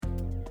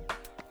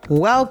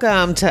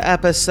Welcome to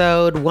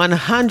episode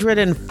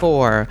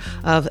 104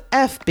 of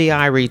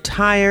FBI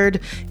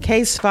Retired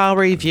Case File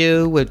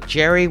Review with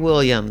Jerry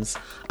Williams.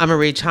 I'm a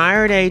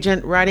retired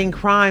agent writing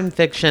crime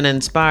fiction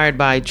inspired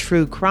by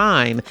true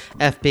crime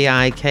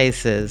FBI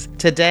cases.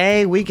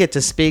 Today, we get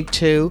to speak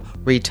to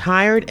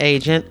retired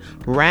agent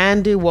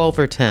Randy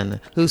Wolverton,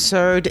 who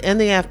served in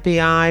the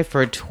FBI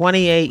for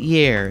 28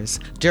 years.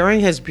 During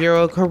his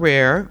bureau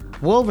career,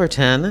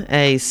 Wolverton,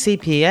 a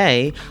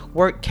CPA,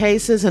 worked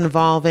cases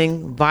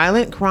involving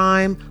violent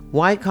crime,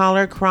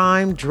 white-collar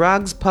crime,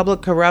 drugs,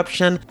 public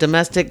corruption,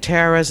 domestic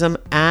terrorism,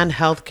 and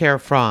healthcare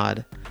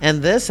fraud.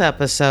 In this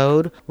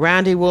episode,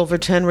 Randy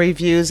Wolverton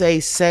reviews a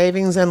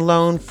savings and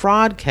loan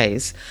fraud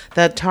case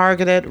that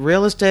targeted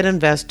real estate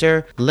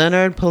investor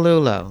Leonard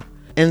Pelullo.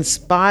 In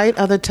spite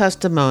of the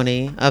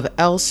testimony of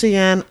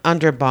LCN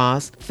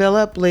underboss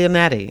Phillip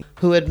Leonetti,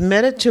 who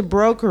admitted to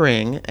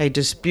brokering a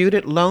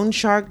disputed loan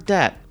shark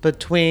debt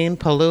between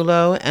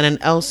Pelullo and an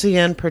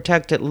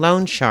LCN-protected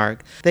loan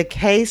shark, the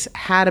case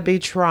had to be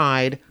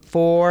tried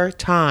 4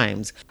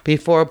 times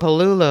before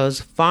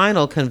Pelullo's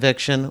final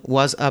conviction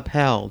was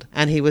upheld,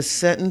 and he was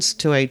sentenced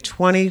to a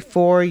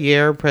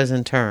 24-year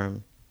prison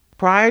term.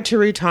 Prior to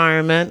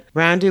retirement,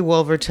 Randy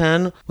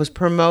Wolverton was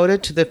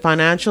promoted to the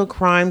Financial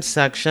Crime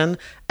Section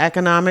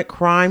Economic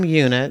Crime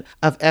Unit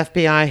of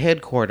FBI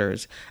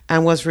headquarters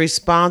and was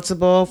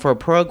responsible for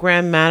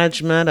program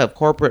management of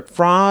corporate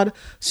fraud,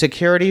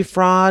 security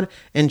fraud,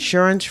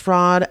 insurance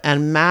fraud,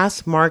 and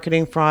mass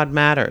marketing fraud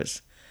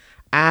matters.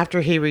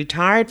 After he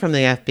retired from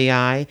the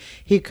FBI,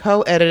 he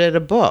co-edited a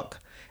book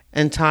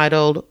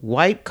entitled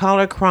White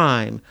Collar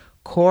Crime: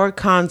 Core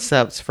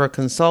Concepts for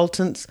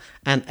Consultants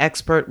and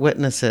Expert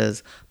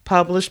Witnesses,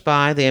 published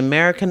by the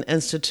American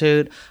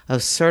Institute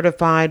of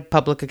Certified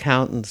Public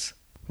Accountants.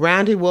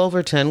 Randy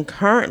Wolverton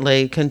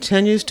currently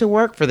continues to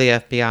work for the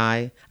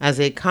FBI as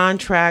a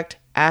contract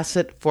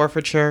asset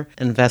forfeiture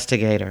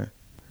investigator.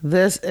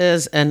 This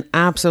is an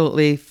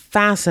absolutely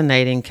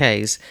fascinating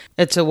case.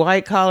 It's a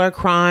white-collar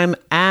crime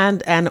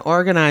and an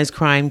organized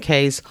crime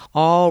case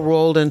all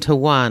rolled into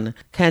one.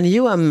 Can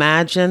you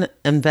imagine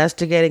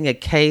investigating a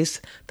case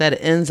that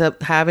ends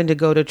up having to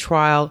go to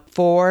trial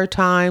 4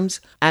 times?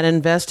 An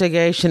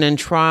investigation and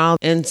trial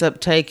ends up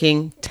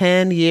taking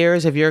 10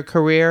 years of your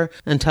career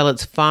until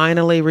it's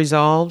finally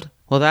resolved?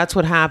 Well, that's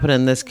what happened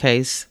in this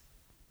case.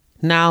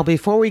 Now,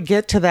 before we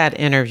get to that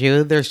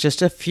interview, there's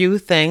just a few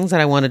things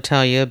that I want to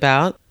tell you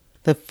about.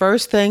 The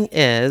first thing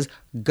is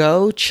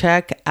go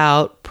check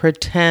out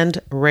Pretend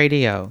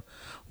Radio.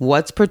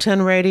 What's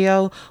Pretend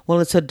Radio? Well,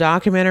 it's a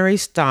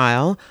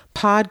documentary-style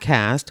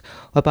podcast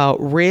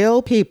about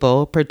real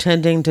people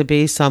pretending to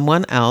be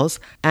someone else.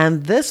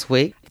 And this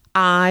week,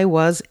 I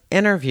was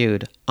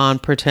interviewed on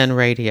Pretend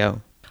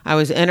Radio. I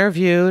was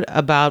interviewed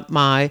about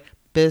my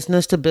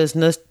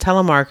business-to-business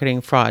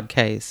telemarketing fraud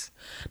case.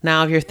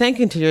 Now, if you're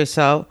thinking to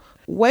yourself,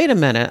 wait a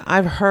minute,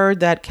 I've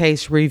heard that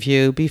case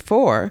review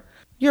before.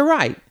 You're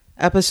right.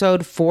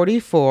 Episode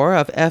 44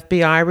 of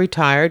FBI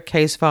Retired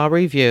Case File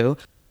Review,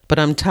 but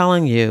I'm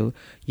telling you,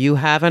 you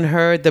haven't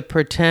heard the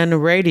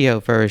Pretend Radio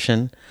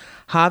version.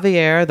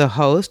 Javier, the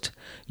host,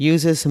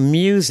 uses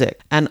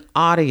music and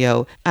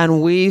audio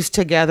and weaves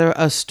together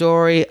a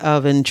story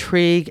of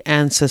intrigue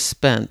and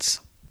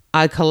suspense.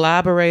 I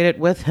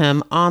collaborated with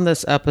him on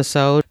this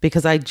episode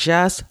because I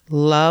just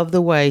love the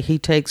way he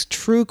takes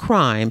true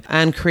crime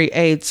and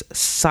creates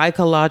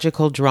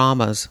psychological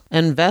dramas,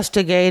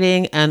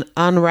 investigating and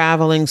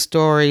unraveling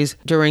stories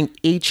during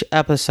each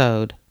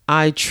episode.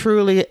 I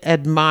truly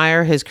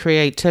admire his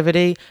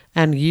creativity,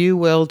 and you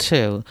will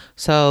too.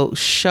 So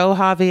show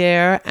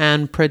Javier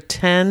and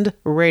Pretend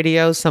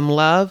Radio some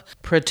love.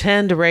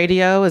 Pretend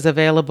Radio is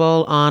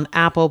available on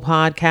Apple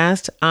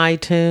Podcasts,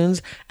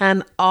 iTunes,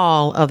 and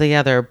all of the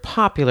other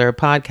popular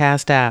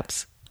podcast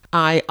apps.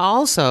 I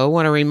also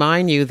want to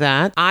remind you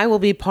that I will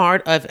be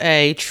part of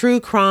a true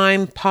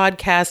crime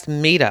podcast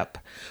meetup,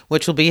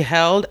 which will be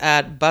held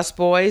at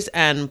Busboys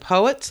and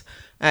Poets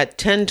at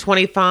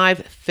 1025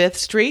 5th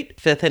Street,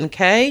 5th and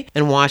K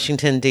in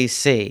Washington,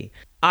 D.C.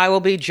 I will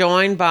be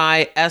joined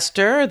by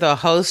Esther, the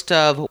host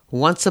of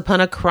Once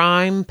Upon a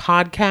Crime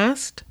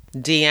podcast,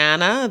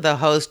 Deanna, the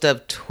host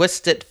of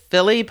Twisted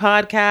Philly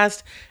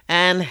podcast,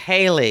 and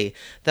Haley,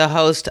 the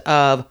host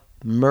of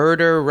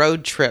Murder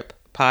Road Trip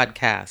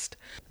podcast.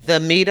 The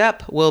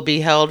meetup will be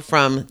held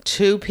from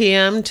 2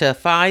 p.m. to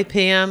 5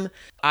 p.m.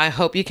 I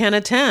hope you can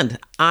attend.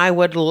 I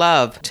would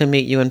love to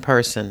meet you in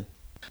person.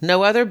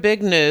 No other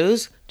big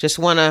news. Just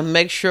want to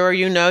make sure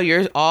you know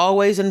you're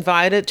always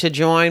invited to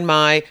join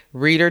my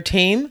reader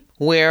team,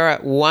 where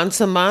once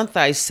a month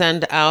I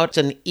send out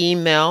an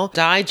email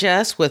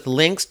digest with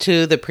links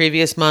to the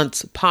previous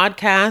month's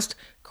podcast,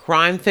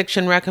 crime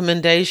fiction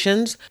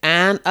recommendations,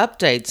 and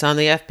updates on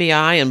the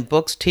FBI and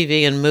books,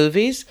 TV, and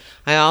movies.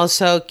 I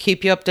also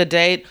keep you up to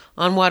date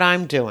on what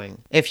I'm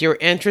doing. If you're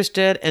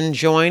interested in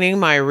joining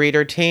my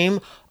reader team,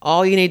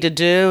 all you need to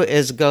do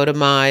is go to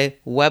my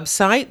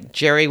website,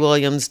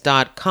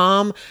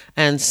 jerrywilliams.com,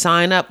 and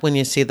sign up when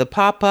you see the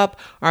pop-up,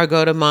 or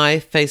go to my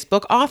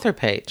Facebook author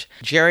page,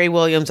 Jerry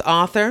Williams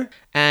Author,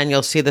 and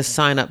you'll see the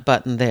sign up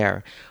button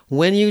there.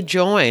 When you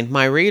join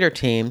my reader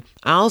team,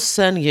 I'll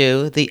send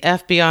you the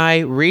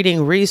FBI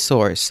Reading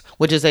Resource,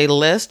 which is a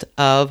list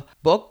of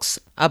books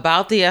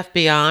about the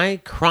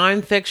FBI,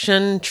 crime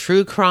fiction,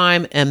 true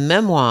crime, and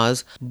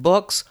memoirs,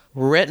 books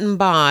written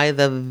by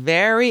the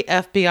very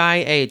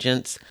FBI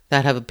agents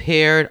that have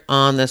appeared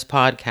on this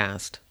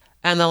podcast.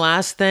 And the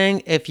last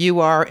thing, if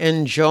you are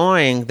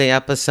enjoying the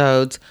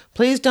episodes,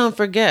 please don't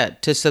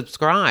forget to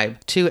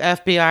subscribe to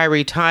FBI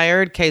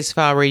Retired Case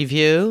File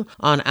Review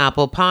on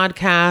Apple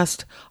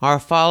Podcast or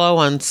follow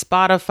on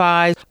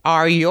Spotify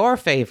or your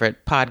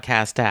favorite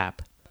podcast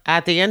app.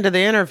 At the end of the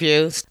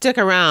interview, stick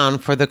around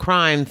for the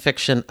crime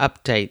fiction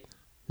update.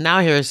 Now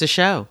here's the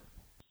show.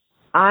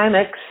 I'm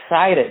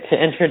excited to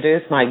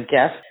introduce my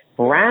guest,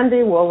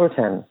 Randy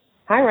Wolverton.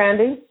 Hi,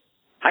 Randy.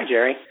 Hi,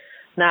 Jerry.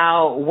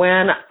 Now,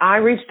 when I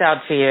reached out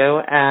to you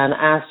and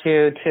asked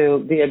you to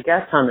be a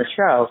guest on the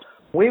show,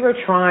 we were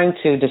trying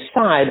to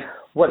decide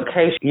what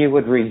case you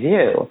would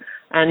review.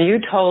 And you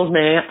told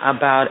me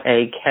about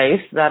a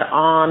case that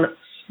on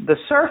the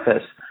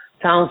surface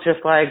sounds just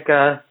like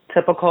a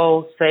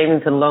typical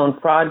savings and loan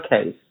fraud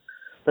case.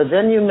 But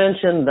then you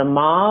mentioned the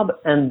mob,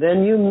 and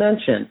then you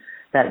mentioned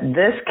that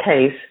this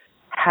case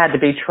had to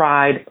be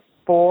tried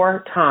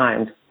 4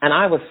 times. And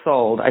I was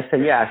sold. I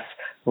said, yes,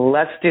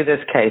 let's do this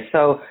case.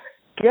 So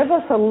give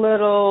us a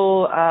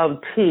little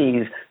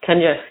tease. Can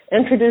you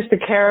introduce the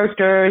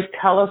characters,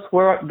 tell us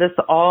where this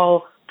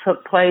all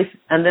took place,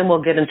 and then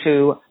we'll get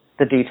into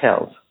the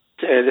details.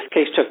 This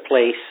case took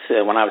place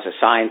when I was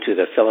assigned to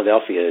the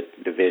Philadelphia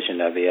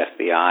division of the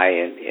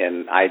FBI,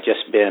 and I had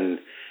just been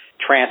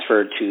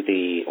transferred to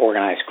the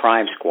organized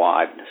crime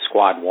squad,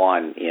 Squad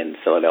 1 in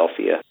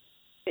Philadelphia.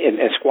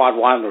 And Squad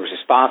 1 was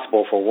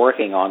responsible for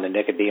working on the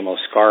Nicodemo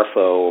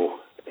Scarfo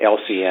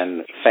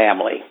LCN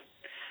family.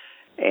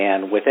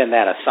 And within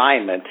that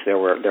assignment, there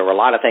were a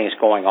lot of things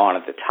going on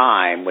at the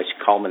time, which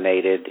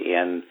culminated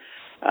in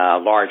a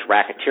large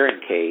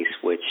racketeering case,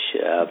 which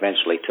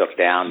eventually took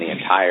down the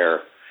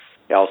entire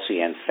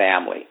LCN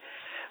family.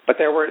 But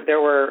there were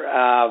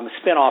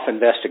spin-off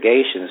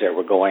investigations that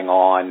were going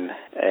on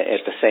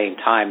at the same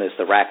time as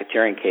the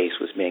racketeering case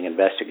was being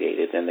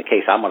investigated. And the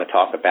case I'm going to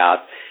talk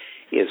about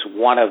is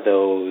one of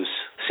those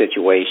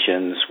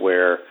situations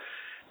where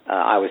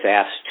I was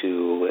asked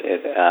to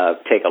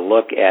take a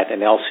look at an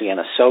LCN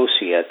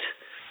associate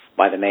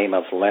by the name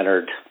of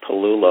Leonard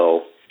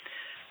Pelullo.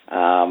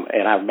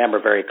 And I remember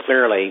very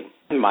clearly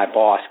my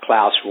boss,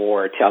 Klaus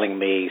Rohr, telling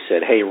me,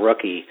 said, "Hey,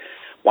 rookie,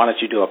 why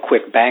don't you do a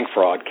quick bank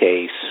fraud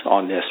case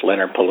on this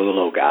Leonard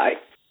Pelullo guy?"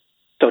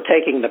 So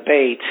taking the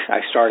bait,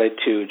 I started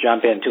to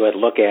jump into it,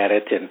 look at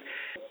it, and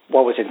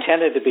what was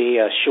intended to be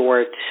a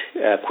short,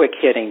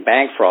 quick-hitting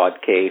bank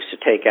fraud case to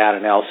take out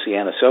an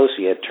LCN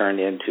associate turned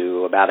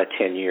into about a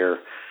 10-year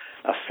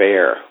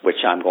affair,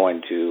 which I'm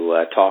going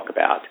to talk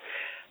about.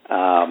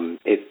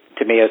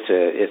 To me,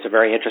 it's a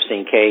very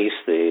interesting case.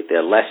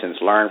 The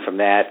lessons learned from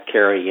that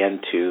carry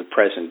into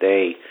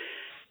present-day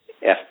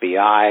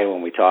FBI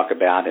when we talk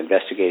about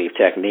investigative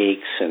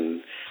techniques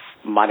and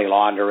money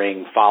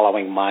laundering,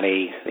 following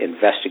money,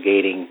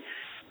 investigating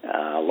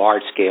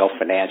large-scale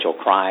financial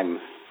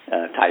crime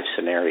type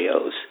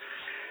scenarios.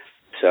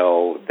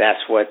 So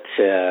that's what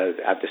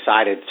I've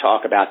decided to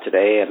talk about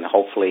today, and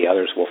hopefully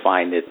others will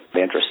find it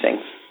interesting.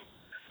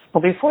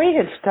 Well, before you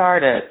get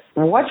started,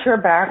 what's your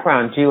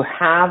background? Do you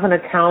have an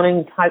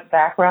accounting type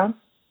background?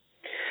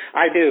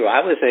 I do.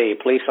 I was a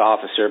police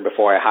officer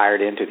before I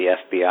hired into the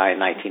FBI in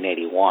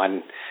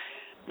 1981,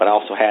 but I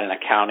also had an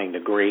accounting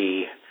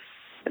degree.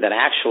 And then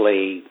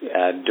actually,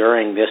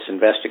 during this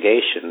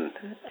investigation,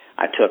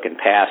 I took and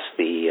passed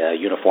the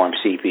uniform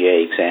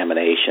CPA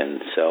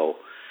examination. So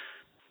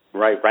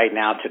right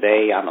now,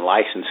 today, I'm a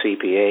licensed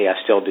CPA. I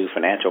still do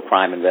financial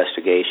crime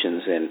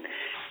investigations.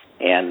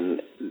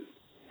 And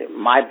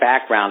my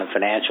background in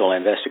financial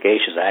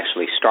investigations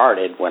actually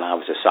started when I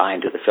was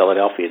assigned to the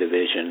Philadelphia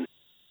division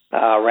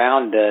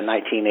around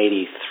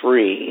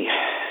 1983,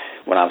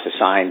 when I was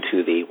assigned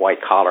to the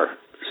white-collar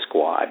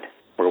squad,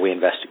 where we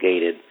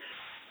investigated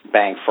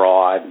bank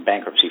fraud,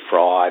 bankruptcy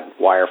fraud,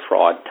 wire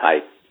fraud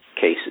type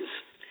cases.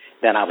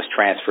 Then I was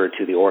transferred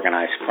to the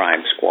organized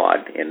crime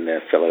squad in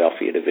the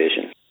Philadelphia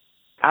division.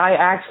 I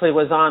actually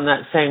was on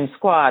that same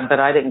squad, but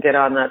I didn't get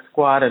on that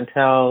squad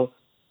until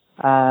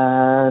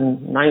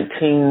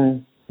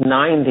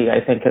 1990,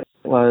 I think it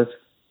was.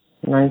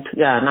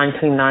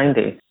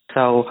 1990.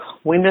 So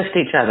we missed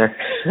each other.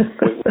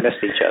 We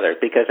missed each other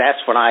because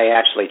that's when I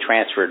actually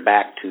transferred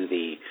back to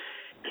the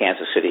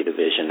Kansas City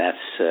division. That's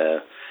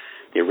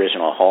the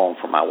original home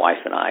for my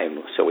wife and I.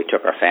 So we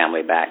took our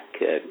family back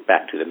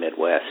to the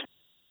Midwest.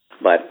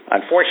 But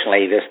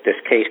unfortunately, this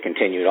case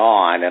continued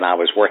on, and I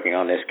was working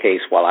on this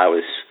case while I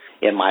was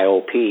in my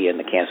OP in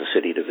the Kansas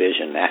City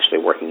division, actually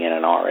working in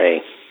an RA.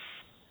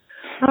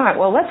 All right,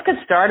 well, let's get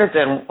started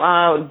then.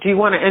 Do you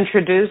want to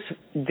introduce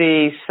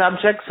the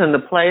subjects and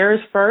the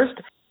players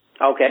first?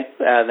 Okay.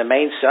 The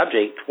main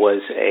subject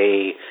was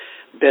a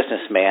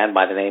businessman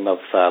by the name of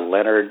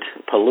Leonard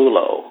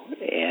Pelullo.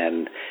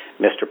 And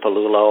Mr.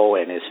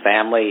 Pelullo and his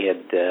family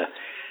had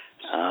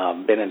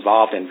been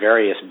involved in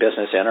various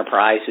business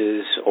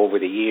enterprises over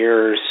the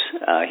years.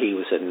 He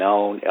was a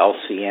known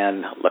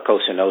LCN La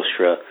Cosa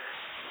Nostra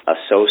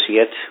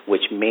associate,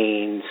 which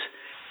means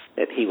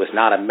that he was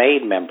not a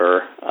made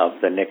member of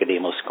the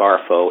Nicodemo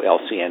Scarfo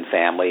LCN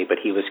family, but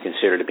he was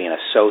considered to be an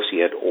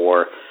associate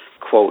or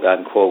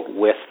quote-unquote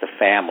with the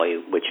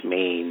family, which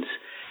means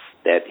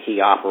that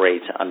he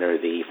operates under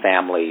the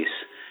family's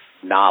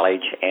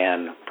knowledge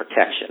and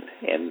protection.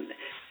 And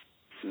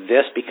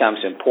this becomes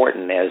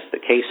important as the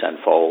case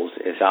unfolds,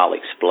 as I'll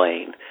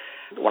explain.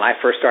 When I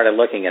first started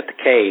looking at the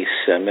case,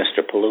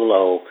 Mr.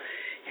 Pelullo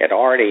had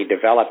already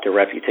developed a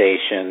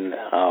reputation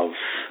of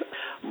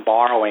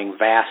borrowing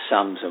vast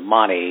sums of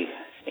money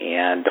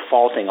and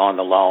defaulting on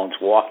the loans,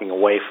 walking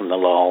away from the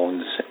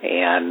loans,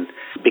 and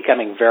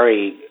becoming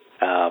very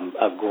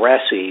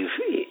aggressive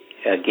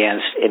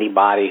against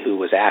anybody who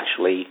was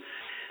actually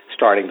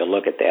starting to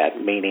look at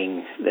that,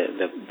 meaning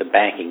the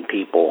banking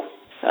people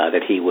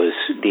that he was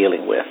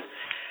dealing with.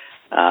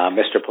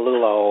 Mr.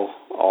 Pelullo,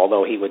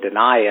 although he would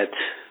deny it,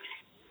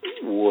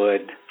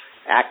 would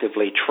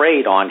actively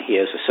trade on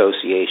his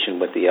association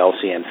with the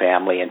LCN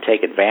family and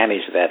take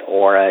advantage of that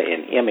aura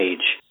and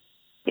image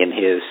in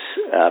his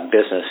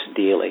business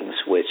dealings,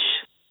 which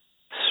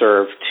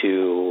served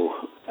to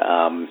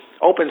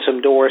open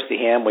some doors to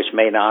him which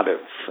may not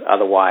have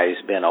otherwise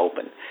been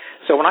open.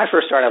 So when I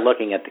first started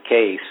looking at the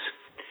case,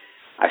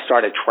 I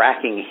started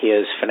tracking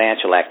his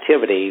financial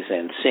activities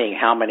and seeing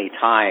how many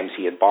times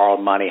he had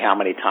borrowed money, how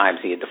many times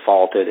he had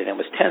defaulted, and it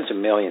was tens of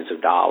millions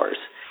of dollars.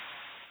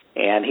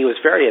 And he was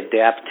very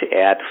adept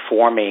at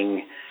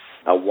forming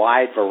a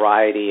wide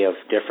variety of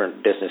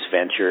different business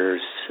ventures,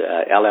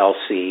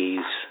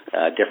 LLCs,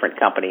 different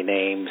company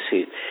names.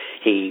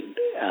 He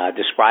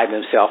described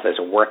himself as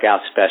a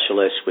workout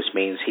specialist, which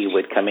means he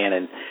would come in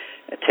and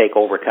take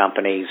over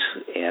companies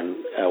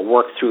and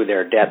work through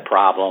their debt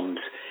problems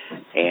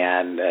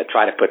and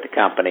try to put the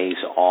companies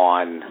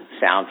on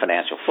sound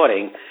financial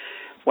footing,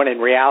 when in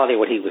reality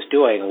what he was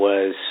doing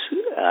was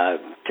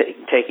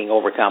taking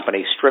over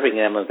companies, stripping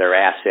them of their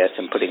assets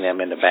and putting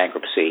them into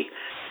bankruptcy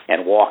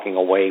and walking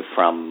away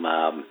from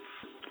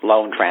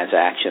loan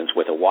transactions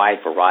with a wide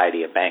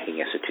variety of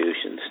banking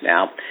institutions.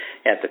 Now,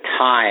 at the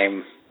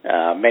time,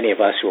 many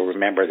of us will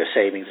remember the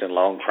savings and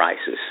loan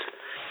crisis.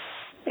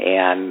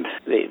 And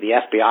the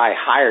FBI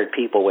hired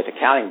people with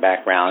accounting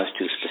backgrounds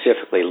to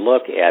specifically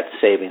look at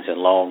savings and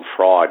loan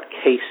fraud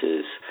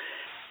cases.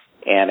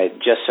 And it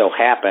just so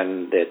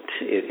happened that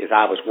as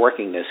I was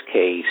working this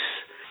case,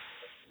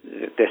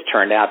 this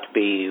turned out to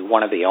be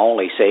one of the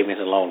only savings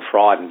and loan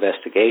fraud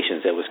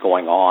investigations that was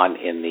going on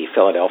in the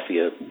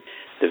Philadelphia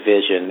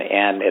division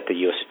and at the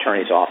U.S.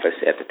 Attorney's Office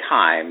at the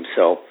time.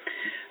 So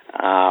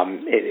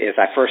as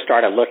I first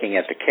started looking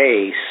at the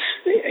case,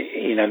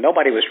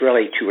 nobody was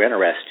really too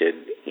interested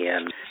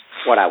in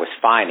what I was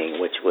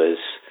finding, which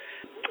was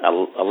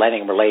a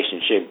lending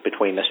relationship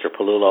between Mr.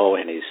 Pelullo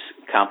and his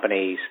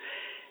companies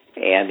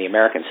and the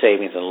American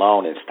Savings and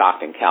Loan in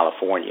Stockton,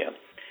 California.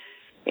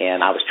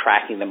 And I was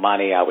tracking the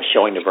money, I was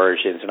showing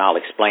diversions, and I'll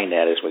explain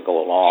that as we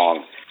go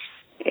along.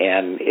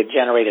 And it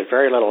generated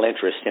very little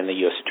interest in the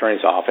U.S.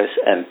 Attorney's Office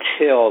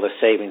until the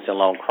savings and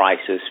loan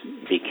crisis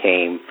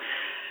became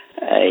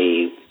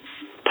a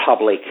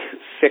public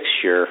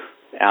fixture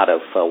out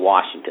of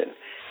Washington.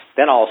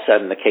 Then all of a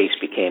sudden the case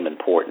became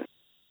important.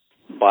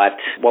 But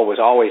what was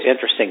always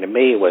interesting to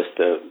me was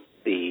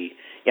the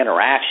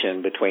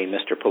interaction between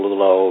Mr.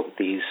 Pelullo,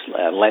 these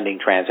lending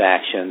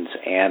transactions,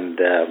 and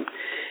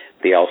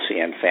the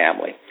LCN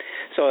family.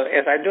 So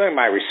as I'm doing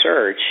my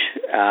research,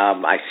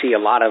 I see a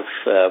lot of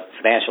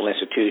financial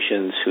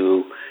institutions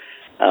who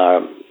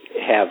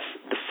have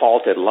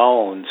defaulted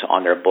loans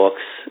on their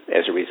books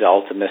as a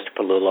result of Mr.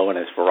 Pelullo and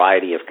his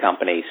variety of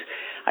companies.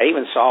 I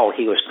even saw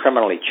he was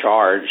criminally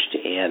charged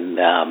in,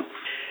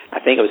 I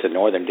think it was the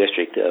Northern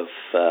District of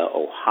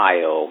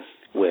Ohio,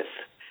 with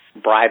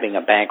bribing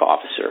a bank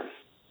officer.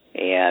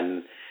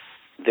 And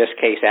this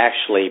case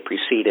actually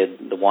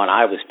preceded the one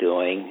I was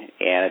doing,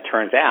 and it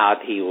turns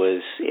out he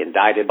was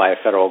indicted by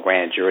a federal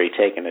grand jury,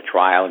 taken to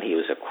trial, and he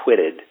was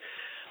acquitted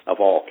of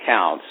all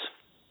counts.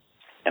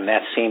 And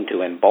that seemed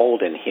to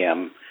embolden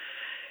him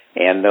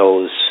and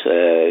those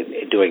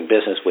doing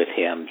business with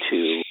him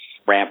to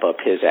ramp up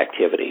his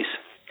activities.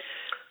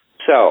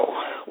 So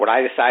what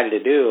I decided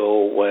to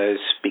do was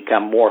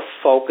become more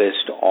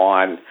focused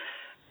on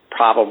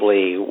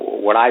probably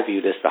what I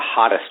viewed as the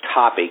hottest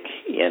topic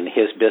in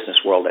his business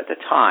world at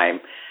the time,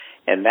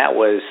 and that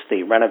was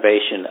the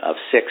renovation of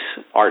 6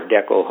 Art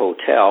Deco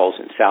hotels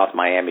in South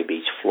Miami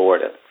Beach,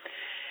 Florida.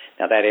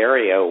 Now, that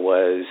area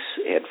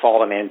had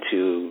fallen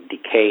into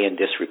decay and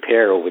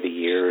disrepair over the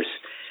years,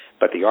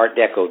 but the Art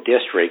Deco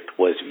district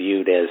was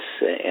viewed as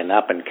an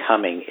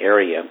up-and-coming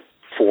area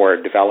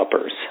for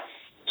developers.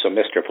 So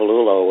Mr.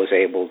 Pelullo was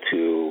able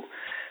to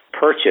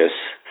purchase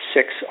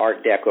 6 Art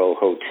Deco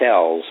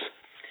hotels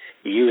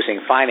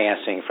using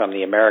financing from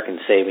the American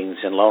Savings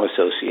and Loan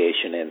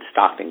Association in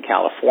Stockton,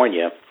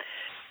 California.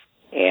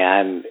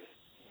 And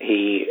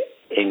he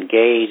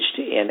engaged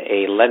in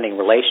a lending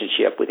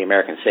relationship with the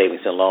American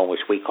Savings and Loan,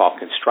 which we call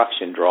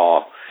construction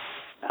draw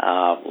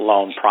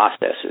loan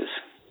processes.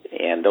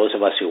 And those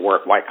of us who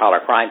work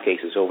white-collar crime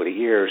cases over the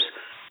years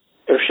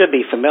should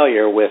be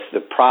familiar with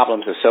the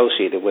problems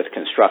associated with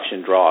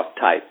construction draw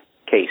type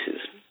cases.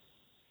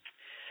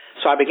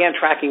 So I began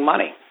tracking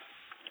money,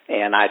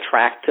 and I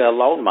tracked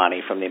loan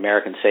money from the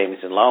American Savings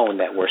and Loan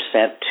that were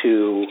sent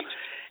to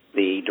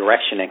the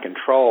direction and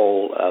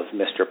control of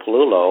Mr.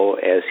 Pelullo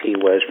as he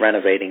was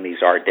renovating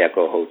these Art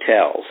Deco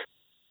hotels.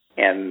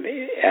 And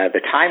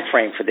the time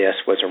frame for this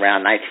was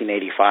around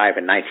 1985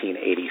 and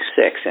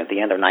 1986. At the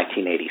end of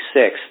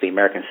 1986, the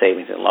American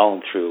Savings and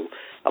Loan, through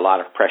a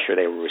lot of pressure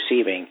they were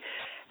receiving,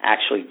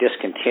 actually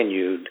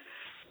discontinued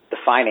the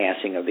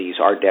financing of these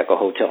Art Deco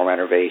hotel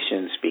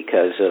renovations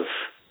because of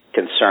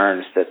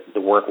concerns that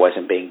the work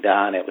wasn't being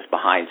done. It was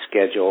behind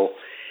schedule.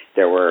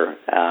 There were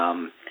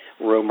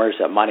rumors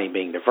of money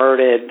being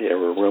diverted. There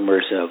were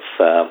rumors of,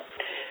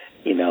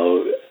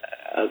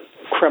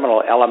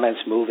 criminal elements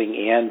moving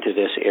into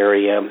this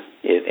area,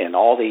 and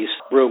all these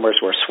rumors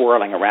were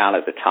swirling around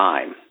at the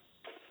time.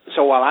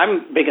 So while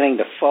I'm beginning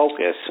to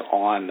focus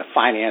on the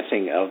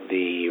financing of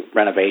the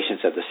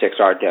renovations of the 6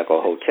 Art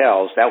Deco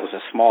hotels, that was a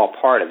small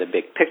part of the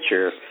big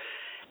picture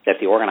that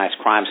the organized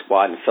crime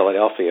squad in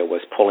Philadelphia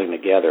was pulling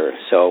together.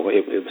 So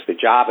it was the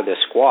job of this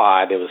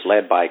squad. It was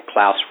led by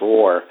Klaus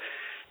Rohr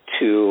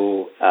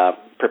to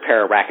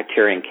prepare a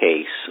racketeering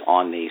case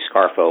on the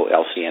Scarfo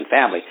LCN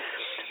family.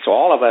 So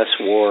all of us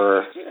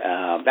were,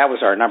 that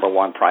was our number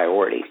one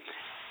priority.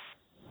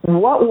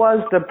 What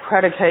was the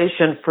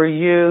predication for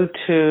you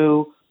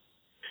to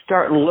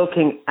start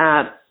looking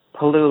at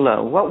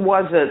Pelullo? What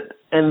was it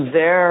in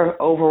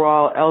their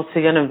overall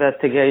LCN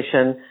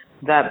investigation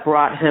that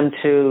brought him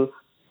to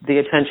the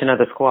attention of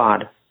the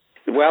squad?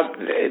 Well,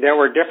 there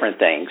were different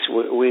things.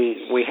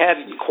 We had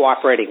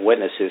cooperating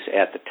witnesses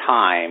at the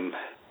time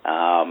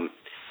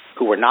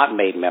who were not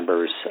made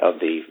members of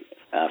the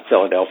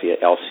Philadelphia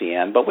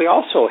LCN, but we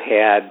also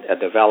had a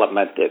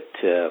development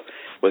that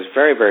was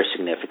very, very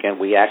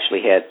significant. We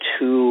actually had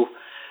 2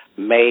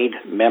 made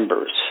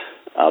members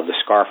of the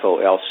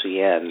Scarfo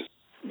LCN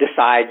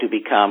decide to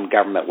become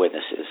government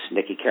witnesses,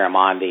 Nicky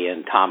Caramondi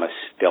and Thomas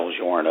Del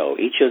Giorno.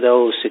 Each of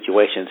those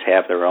situations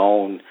have their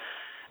own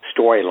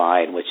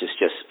storyline, which is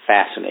just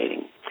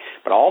fascinating.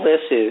 But all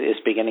this is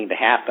beginning to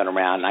happen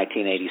around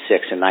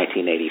 1986 and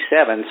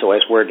 1987. So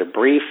as we're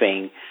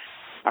debriefing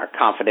our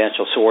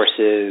confidential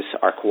sources,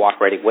 our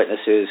cooperating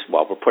witnesses,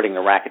 while we're putting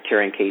the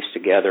racketeering case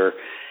together,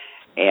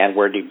 and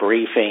we're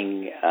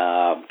debriefing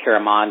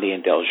Caramondi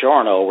and Del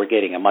Giorno, we're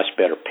getting a much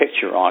better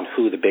picture on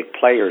who the big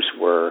players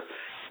were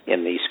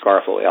in the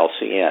Scarfo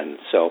LCN.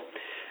 So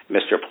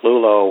Mr.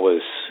 Pelullo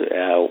was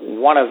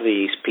one of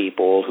these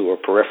people who were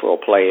peripheral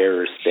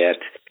players that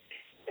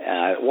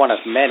one of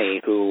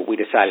many who we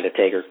decided to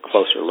take a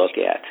closer look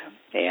at.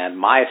 And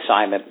my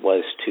assignment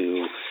was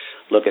to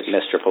look at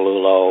Mr.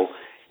 Pelullo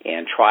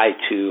and try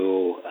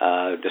to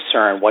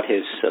discern what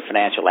his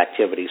financial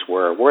activities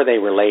were. Were they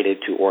related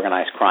to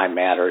organized crime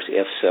matters?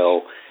 If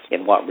so,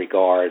 in what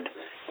regard?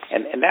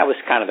 And that was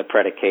kind of the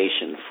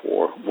predication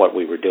for what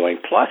we were doing.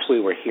 Plus,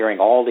 we were hearing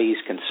all these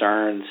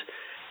concerns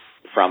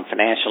from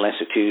financial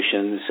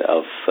institutions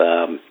of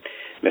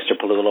Mr.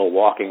 Pelullo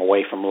walking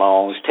away from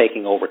loans,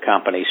 taking over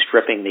companies,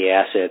 stripping the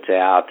assets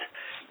out,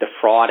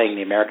 defrauding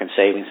the American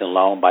Savings and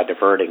Loan by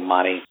diverting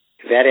money.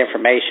 That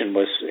information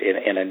was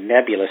in a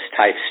nebulous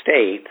type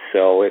state,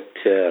 so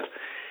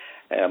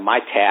my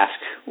task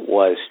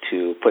was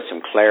to put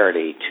some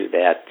clarity to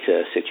that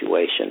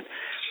situation.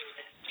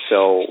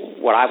 So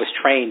what I was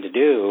trained to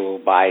do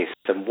by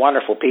some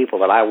wonderful people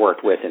that I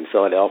worked with in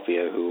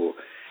Philadelphia who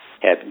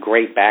had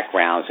great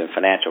backgrounds in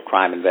financial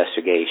crime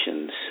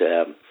investigations,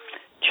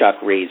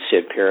 Chuck Reed,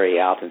 Sid Perry,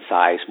 Alton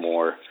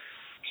Sizemore,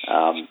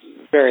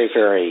 very,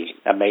 very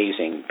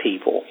amazing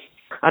people.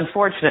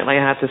 Unfortunately,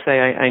 I have to say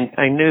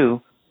I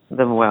knew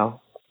them well.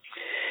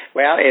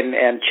 Well,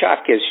 and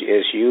Chuck, as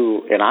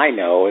you and I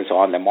know, is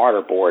on the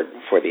martyr board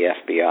for the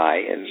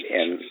FBI,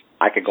 and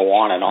I could go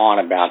on and on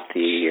about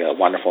the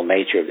wonderful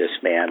nature of this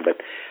man, but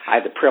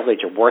I had the privilege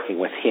of working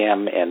with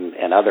him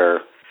and other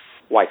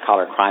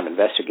white-collar crime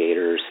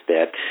investigators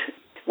that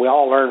we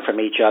all learn from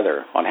each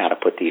other on how to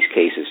put these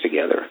cases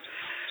together.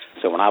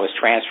 So when I was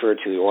transferred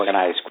to the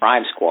organized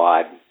crime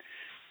squad,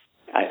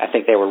 I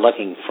think they were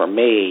looking for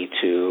me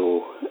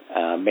to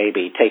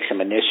maybe take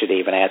some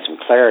initiative and add some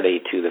clarity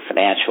to the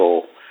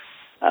financial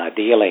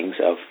dealings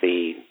of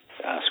the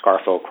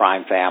Scarfo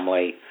crime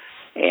family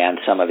and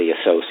some of the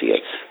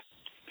associates.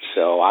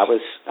 So I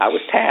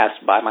was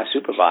tasked by my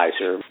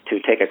supervisor to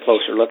take a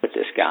closer look at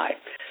this guy.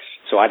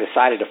 So I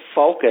decided to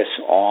focus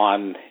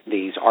on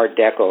these Art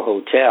Deco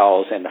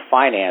hotels and the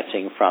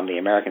financing from the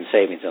American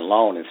Savings and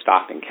Loan in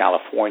Stockton,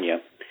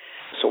 California.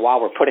 So while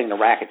we're putting the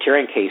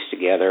racketeering case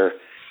together,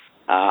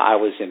 I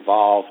was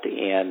involved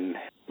in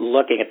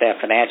looking at that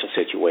financial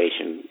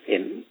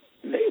situation.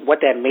 what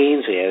that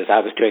means is I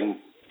was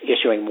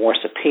issuing more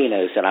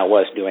subpoenas than I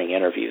was doing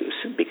interviews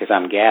because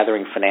I'm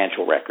gathering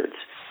financial records.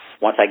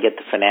 Once I get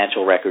the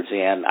financial records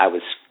in, I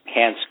would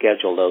hand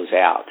schedule those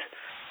out.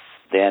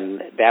 Then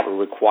that would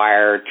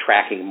require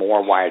tracking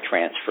more wire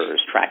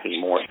transfers, tracking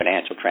more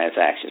financial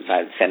transactions.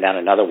 I'd send out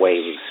another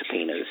wave of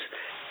subpoenas.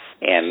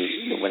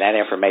 And when that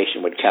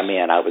information would come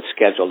in, I would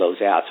schedule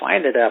those out. So I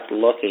ended up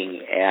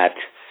looking at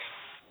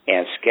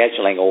and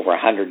scheduling over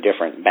 100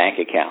 different bank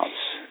accounts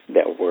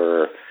that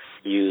were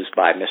used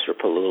by Mr.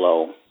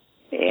 Pelullo.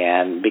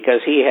 And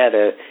because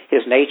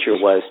his nature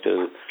was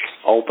to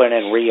open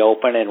and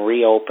reopen and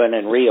reopen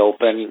and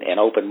reopen and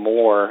open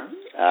more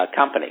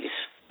companies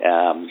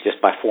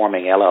just by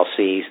forming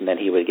LLCs, and then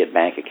he would get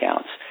bank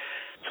accounts.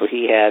 So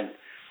he had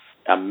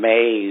a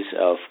maze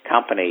of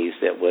companies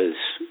that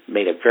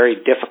made it very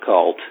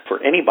difficult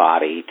for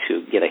anybody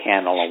to get a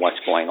handle on what's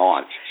going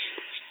on.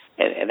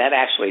 And that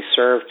actually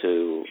served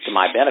to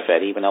my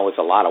benefit, even though it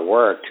was a lot of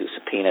work to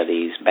subpoena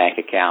these bank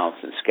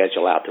accounts and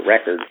schedule out the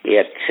records.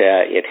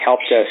 It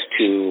helped us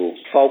to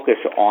focus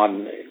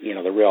on,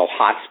 the real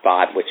hot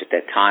spot, which at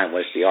that time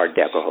was the Art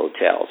Deco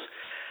hotels.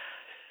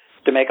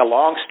 To make a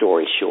long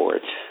story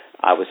short,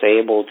 I was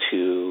able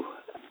to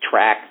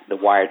track the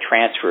wire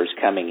transfers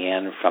coming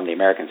in from the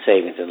American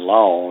Savings and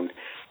Loan,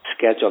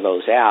 schedule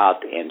those out,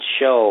 and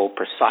show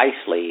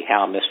precisely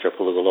how Mr.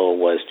 Pelullo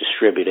was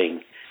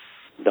distributing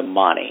the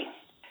money.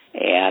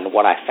 And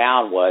what I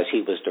found was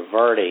he was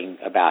diverting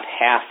about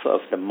half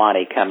of the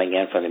money coming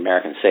in from the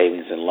American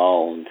Savings and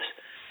Loans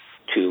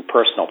to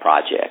personal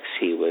projects.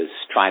 He was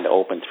trying to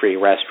open 3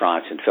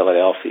 restaurants in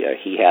Philadelphia.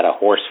 He had a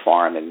horse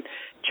farm in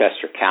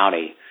Chester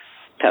County,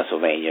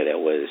 Pennsylvania, that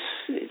was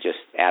just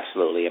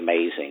absolutely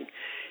amazing.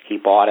 He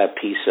bought a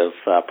piece of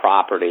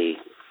property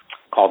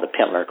called the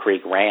Pentler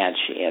Creek Ranch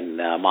in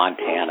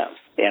Montana.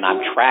 And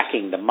I'm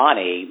tracking the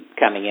money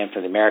coming in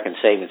from the American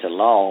Savings and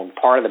Loan.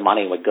 Part of the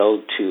money would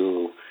go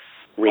to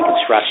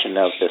reconstruction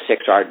of the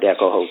 6 Art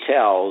Deco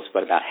hotels,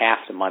 but about half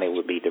the money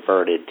would be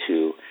diverted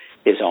to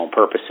his own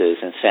purposes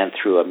and sent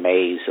through a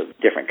maze of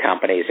different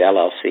companies,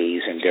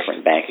 LLCs, and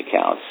different bank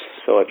accounts.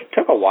 So it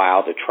took a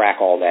while to track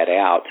all that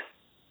out,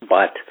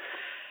 but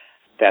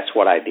that's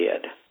what I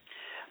did.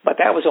 But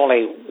that was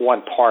only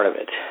one part of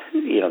it.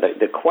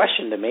 The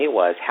question to me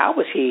was, how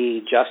was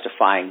he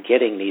justifying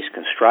getting these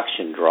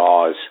construction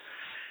draws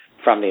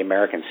from the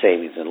American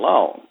Savings and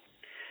Loan?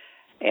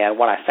 And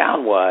what I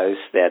found was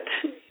that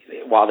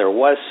while there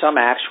was some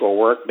actual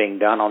work being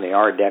done on the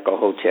Art Deco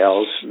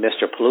hotels,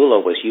 Mr.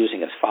 Pelullo was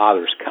using his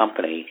father's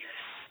company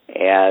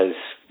as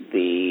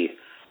the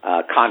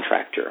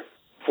contractor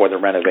for the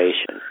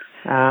renovation.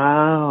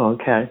 Oh,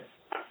 okay.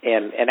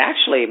 And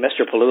actually,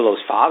 Mr. Pelullo's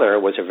father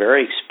was a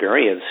very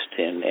experienced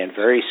and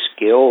very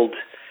skilled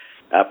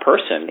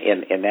person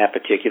in that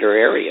particular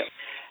area.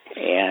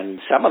 And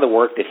some of the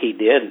work that he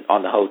did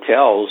on the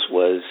hotels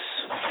was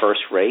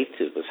first rate.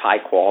 It was high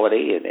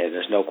quality, and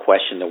there's no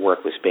question the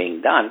work was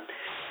being done.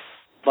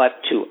 But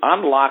to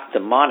unlock the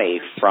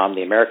money from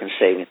the American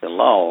Savings and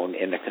Loan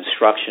in the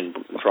construction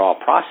draw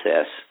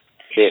process,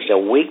 the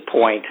weak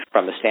point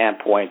from the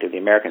standpoint of the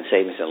American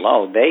Savings and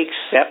Loan, they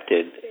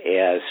accepted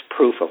as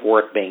proof of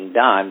work being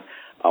done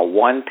a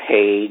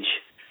 1-page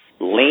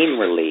lien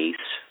release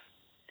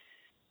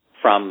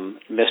from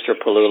Mr.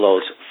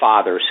 Pelullo's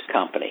father's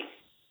company.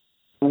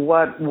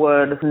 What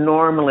would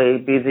normally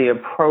be the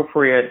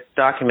appropriate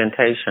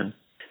documentation?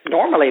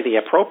 Normally, the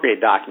appropriate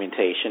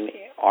documentation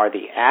are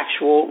the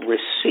actual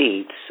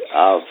receipts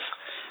of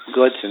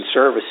goods and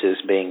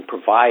services being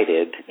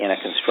provided in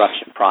a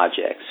construction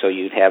project. So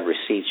you'd have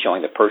receipts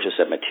showing the purchase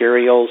of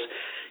materials.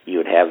 You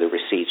would have the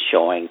receipts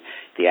showing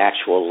the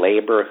actual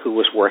labor, who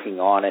was working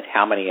on it,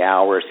 how many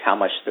hours, how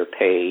much they're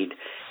paid.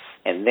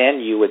 And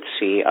then you would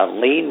see a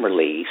lien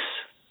release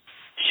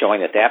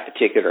showing that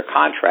particular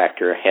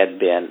contractor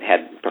had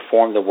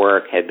performed the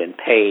work, had been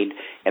paid,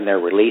 and they're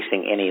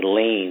releasing any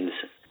liens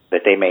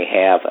that they may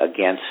have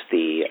against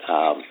the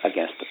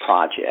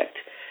project.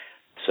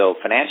 So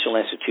financial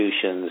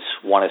institutions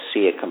want to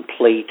see a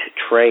complete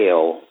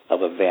trail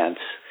of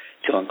events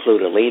to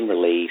include a lien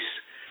release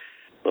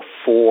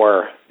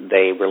before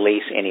they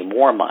release any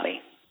more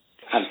money.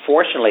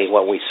 Unfortunately,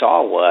 what we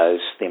saw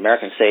was the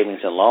American Savings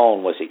and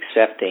Loan was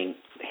accepting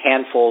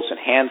handfuls and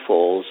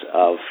handfuls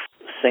of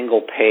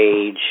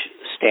single-page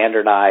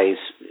standardized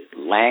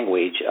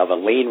language of a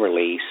lien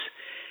release,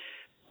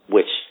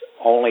 which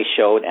only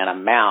showed an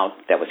amount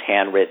that was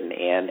handwritten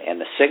in and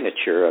the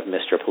signature of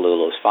Mr.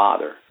 Pelullo's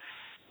father.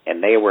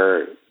 And they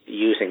were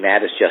using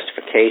that as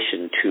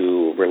justification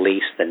to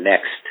release the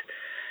next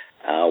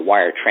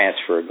wire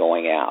transfer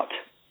going out.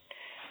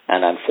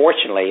 And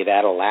unfortunately,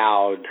 that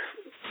allowed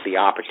the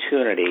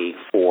opportunity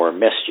for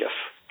mischief.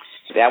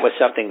 That was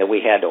something that we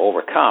had to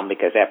overcome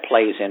because that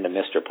plays into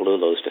Mr.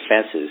 Pelullo's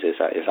defenses,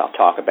 as I'll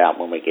talk about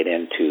when we get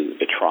into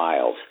the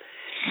trials.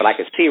 But I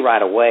could see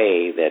right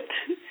away that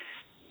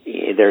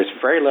there's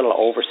very little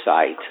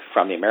oversight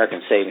from the American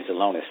Savings and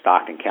Loan in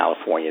Stockton,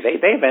 California. They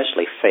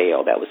eventually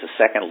failed. That was the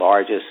second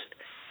largest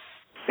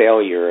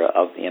failure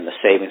in the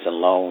savings and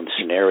loan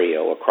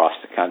scenario across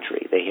the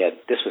country.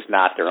 This was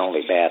not their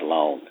only bad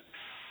loan.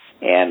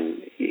 And,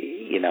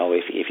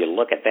 if you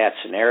look at that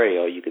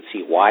scenario, you could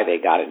see why they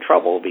got in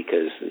trouble,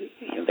 because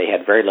they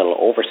had very little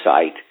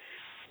oversight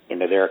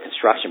into their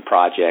construction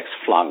projects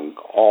flung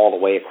all the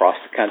way across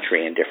the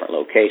country in different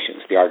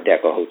locations. The Art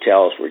Deco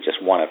hotels were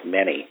just one of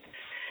many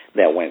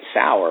that went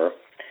sour,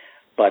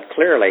 but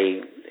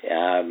clearly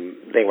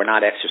they were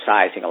not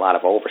exercising a lot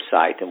of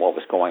oversight in what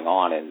was going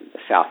on in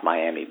South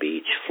Miami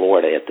Beach,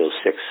 Florida, at those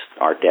 6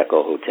 Art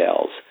Deco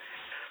hotels.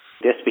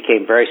 This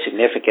became very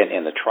significant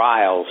in the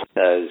trials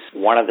because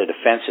one of the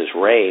defenses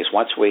raised,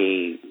 once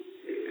we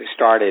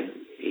started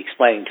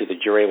explaining to the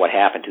jury what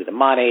happened to the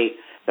money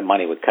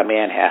would come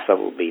in, half of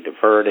it would be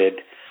diverted.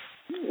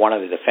 One of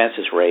the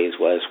defenses raised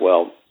was,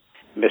 well,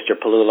 Mr.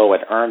 Pelullo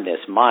had earned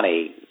this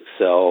money,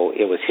 so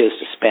it was his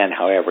to spend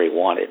however he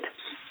wanted.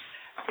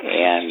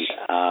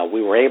 And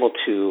we were able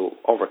to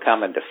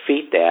overcome and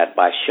defeat that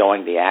by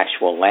showing the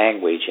actual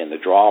language in the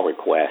draw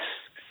request,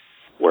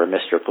 where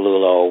Mr.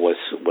 Pelullo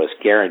was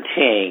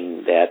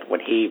guaranteeing that when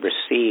he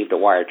received a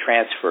wire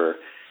transfer,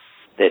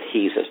 that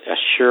he's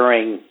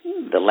assuring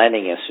the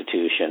lending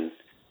institution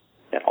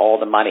that all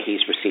the money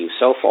he's received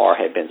so far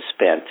had been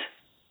spent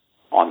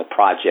on the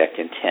project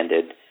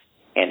intended,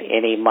 and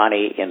any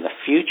money in the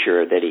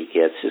future that he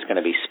gets is going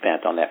to be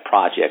spent on that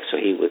project. So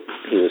he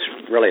was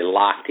really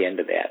locked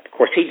into that. Of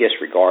course, he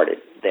disregarded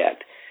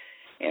that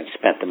and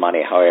spent the money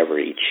however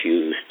he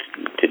chose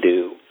to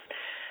do.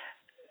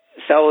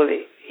 So,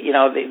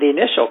 the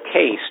initial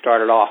case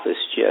started off as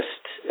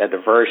just a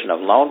diversion of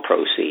loan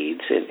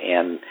proceeds,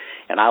 and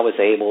I was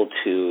able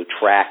to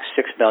track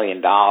 $6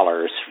 million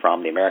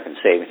from the American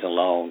Savings and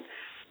Loan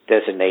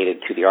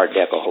designated to the Art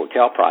Deco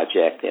Hotel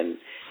project,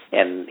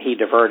 and he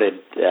diverted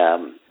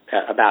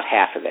about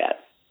half of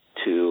that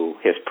to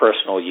his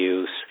personal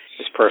use,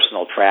 his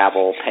personal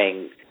travel,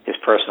 paying his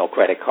personal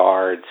credit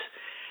cards,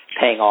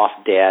 paying off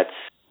debts,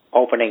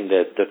 opening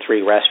the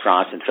 3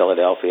 restaurants in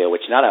Philadelphia,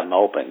 which none of them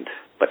opened,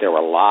 but there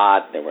was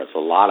a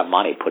lot of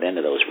money put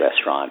into those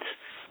restaurants.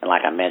 And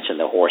like I mentioned,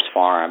 the horse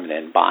farm, and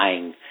then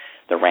buying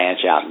the ranch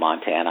out in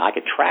Montana. I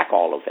could track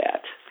all of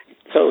that.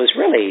 So it was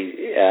really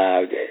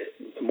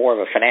more of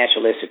a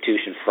financial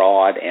institution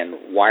fraud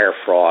and wire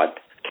fraud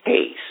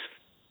case.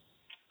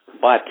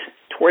 But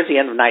towards the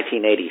end of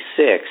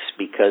 1986,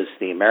 because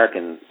the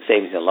American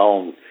Savings and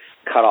Loan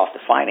cut off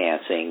the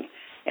financing,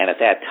 and at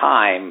that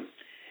time,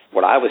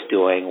 what I was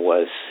doing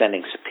was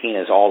sending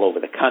subpoenas all over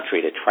the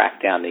country to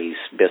track down these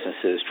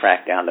businesses,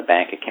 track down the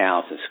bank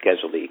accounts, and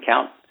schedule the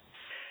account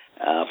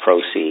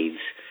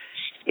proceeds.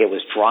 It was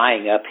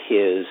drying up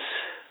his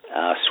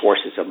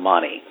sources of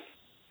money.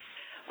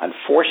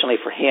 Unfortunately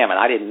for him, and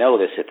I didn't know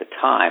this at the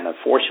time,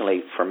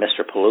 unfortunately for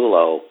Mr.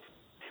 Pelullo,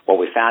 what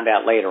we found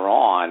out later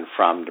on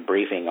from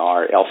debriefing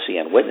our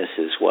LCN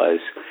witnesses was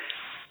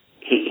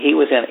he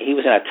was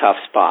in a tough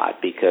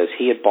spot, because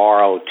he had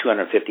borrowed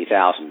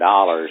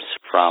 $250,000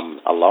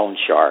 from a loan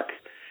shark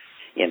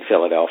in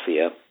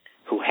Philadelphia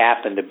who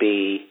happened to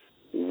be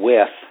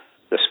with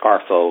the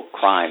Scarfo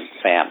crime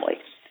family.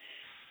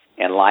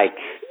 And like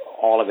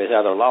all of his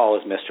other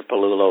loans, Mr.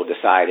 Pelullo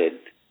decided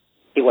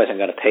he wasn't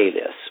going to pay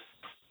this.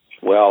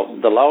 Well,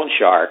 the loan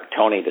shark,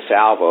 Tony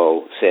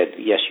DeSalvo, said,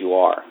 yes, you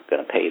are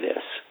going to pay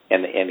this,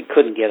 and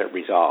couldn't get it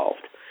resolved.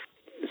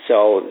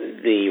 So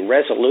the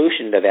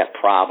resolution to that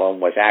problem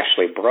was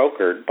actually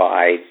brokered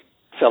by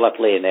Phillip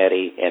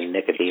Leonetti and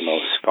Nicodemo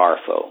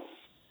Scarfo.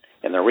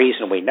 And the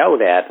reason we know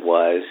that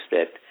was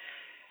that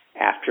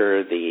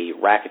after the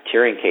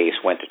racketeering case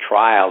went to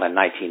trial in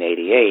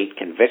 1988,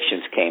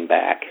 convictions came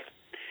back,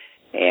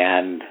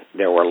 and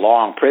there were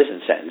long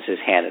prison sentences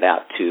handed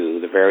out to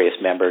the various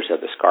members of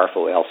the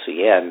Scarfo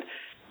LCN,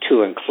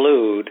 to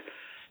include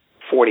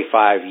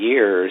 45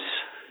 years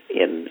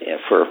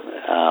for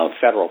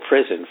federal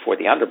prison for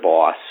the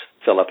underboss,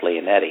 Phillip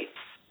Leonetti.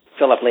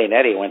 Phillip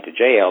Leonetti went to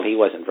jail. He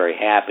wasn't very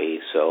happy,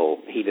 so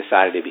he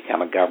decided to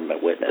become a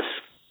government witness.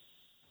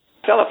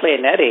 Phillip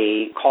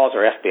Leonetti calls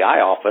our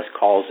FBI office,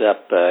 calls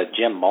up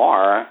Jim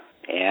Marr,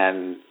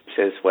 and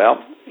says,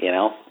 well,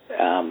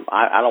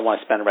 I don't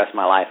want to spend the rest of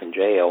my life in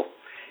jail.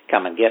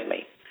 Come and get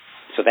me.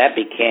 So that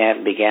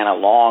began a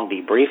long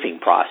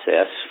debriefing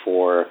process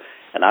for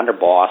an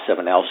underboss of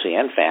an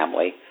LCN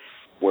family,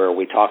 where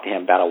we talked to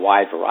him about a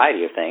wide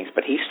variety of things,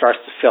 but he starts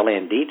to fill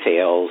in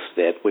details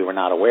that we were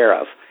not aware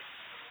of.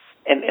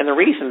 And the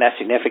reason that's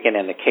significant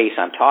in the case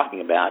I'm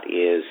talking about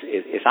is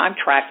I'm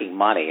tracking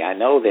money. I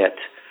know that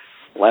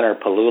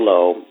Leonard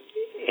Pelullo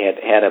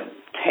had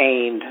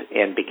obtained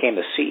and became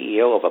the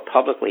CEO of a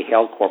publicly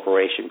held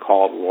corporation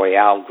called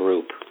Royale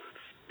Group.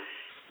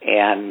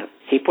 And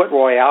he put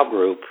Royale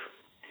Group,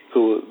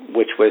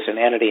 which was an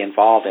entity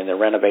involved in the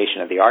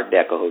renovation of the Art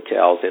Deco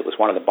hotels. It was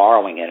one of the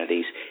borrowing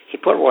entities. He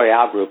put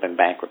Royale Group in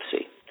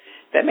bankruptcy.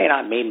 That may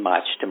not mean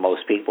much to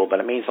most people, but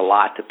it means a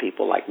lot to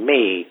people like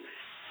me,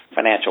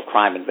 financial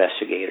crime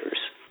investigators,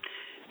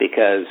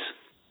 because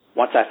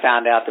once I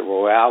found out that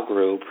Royale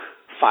Group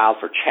filed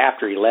for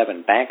Chapter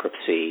 11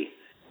 bankruptcy,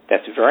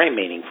 that's very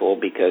meaningful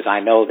because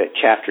I know that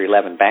Chapter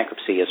 11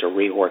 bankruptcy is a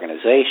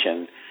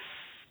reorganization,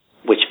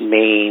 which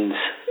means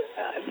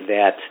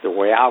that the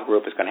Royale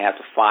Group is going to have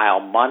to file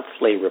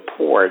monthly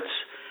reports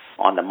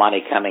on the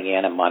money coming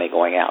in and money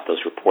going out.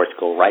 Those reports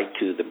go right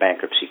to the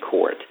bankruptcy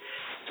court.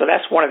 So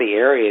that's one of the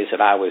areas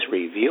that I was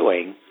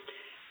reviewing.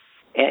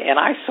 And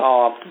I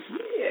saw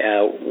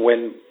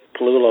when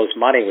Pelullo's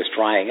money was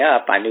drying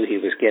up, I knew he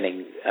was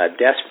getting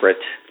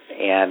desperate,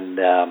 and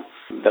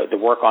the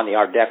work on the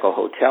Art Deco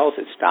hotels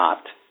had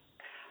stopped.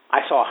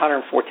 I saw a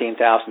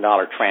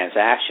 $114,000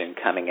 transaction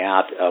coming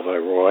out of a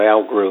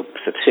Royale Group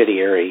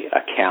subsidiary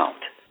account.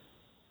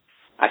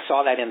 I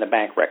saw that in the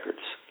bank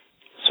records.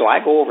 So I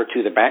go over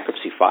to the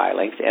bankruptcy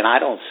filings, and I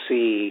don't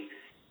see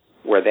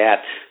where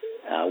that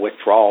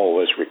withdrawal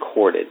was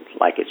recorded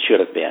like it should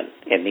have been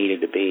and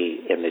needed to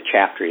be in the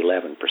Chapter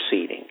 11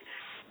 proceeding,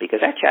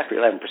 because that Chapter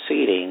 11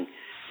 proceeding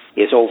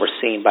is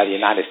overseen by the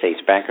United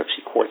States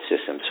bankruptcy court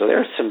system. So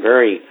there's some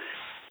very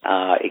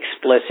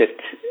explicit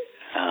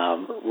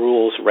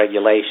rules,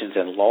 regulations,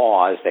 and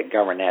laws that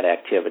govern that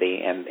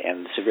activity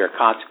and severe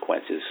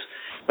consequences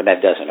when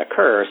that doesn't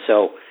occur.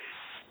 So,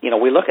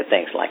 we look at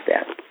things like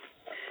that.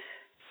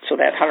 So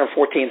that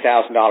 $114,000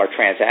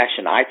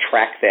 transaction, I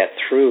tracked that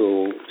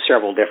through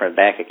several different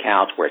bank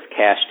accounts where it's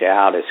cashed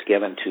out, it's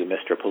given to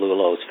Mr.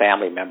 Pelullo's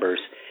family members,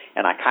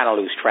 and I kind of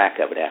lose track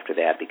of it after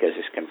that because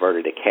it's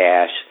converted to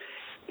cash,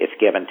 it's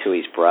given to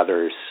his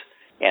brothers,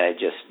 and it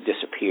just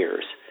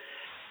disappears.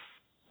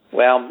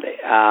 Well,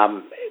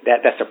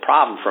 that's a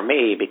problem for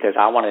me because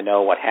I want to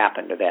know what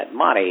happened to that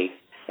money,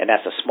 and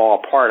that's a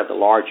small part of the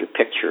larger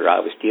picture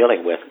I was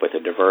dealing with the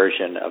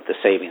diversion of the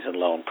savings and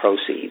loan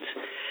proceeds.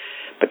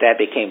 But that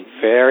became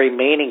very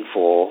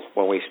meaningful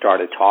when we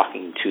started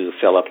talking to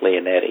Phillip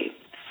Leonetti,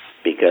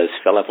 because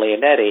Phillip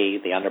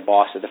Leonetti, the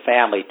underboss of the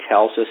family,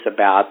 tells us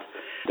about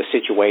the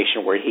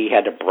situation where he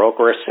had to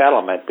broker a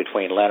settlement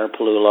between Leonard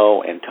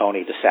Pelullo and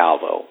Tony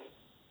DeSalvo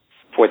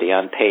for the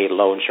unpaid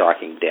loan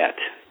sharking debt.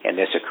 And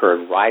this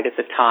occurred right at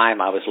the time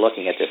I was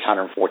looking at this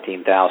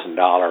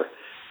 $114,000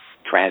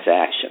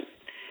 transaction.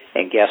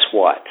 And guess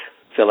what?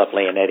 Phillip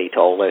Leonetti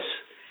told us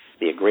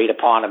the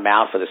agreed-upon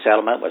amount for the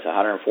settlement was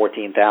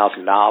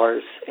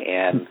 $114,000,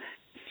 and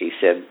he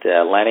said,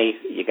 Lenny,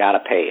 you got to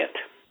pay it.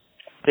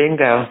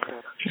 Bingo.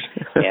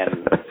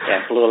 and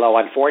Pelullo,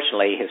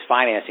 unfortunately, his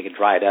financing had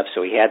dried up,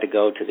 so he had to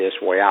go to this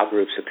Royale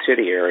Group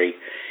subsidiary.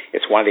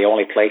 It's one of the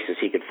only places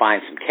he could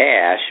find some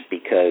cash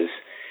because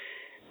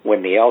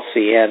when the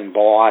LCN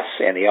boss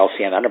and the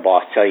LCN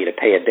underboss tell you to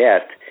pay a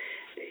debt,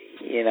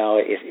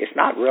 it's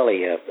not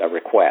really a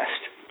request.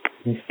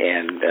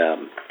 And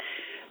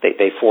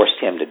they forced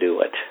him to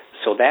do it.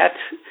 So that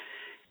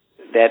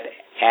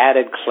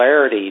added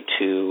clarity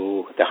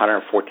to the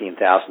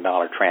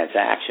 $114,000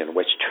 transaction,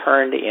 which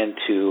turned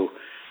into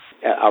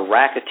a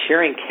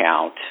racketeering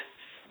count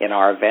in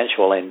our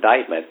eventual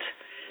indictment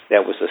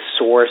that was a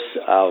source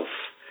of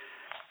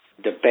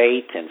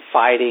debate and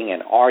fighting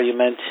and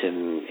argument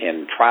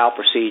and trial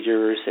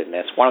procedures, and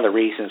that's one of the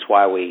reasons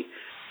why we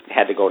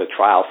had to go to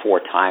trial 4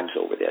 times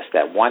over this.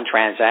 That one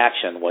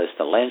transaction was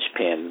the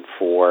linchpin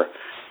for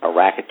a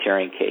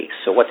racketeering case.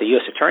 So what the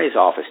U.S. Attorney's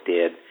Office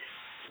did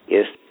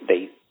is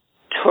they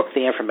took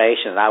the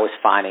information that I was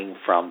finding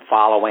from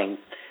following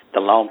the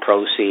loan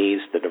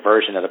proceeds, the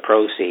diversion of the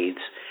proceeds,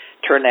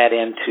 turned that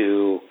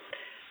into,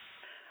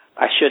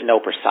 I should know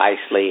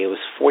precisely, it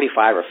was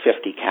 45 or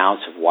 50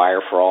 counts of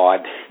wire fraud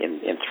in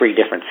 3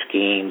 different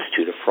schemes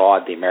to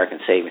defraud the American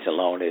Savings and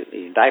Loan.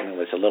 The indictment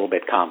was a little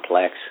bit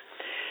complex.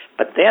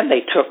 But then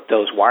they took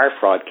those wire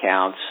fraud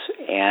counts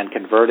and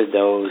converted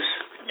those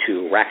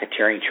to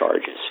racketeering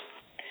charges.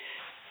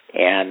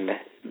 And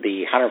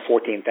the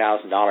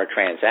 $114,000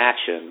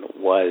 transaction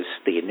was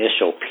the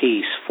initial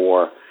piece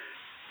for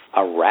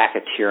a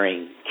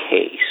racketeering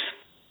case.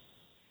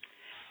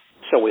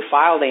 So we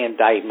filed the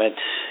indictment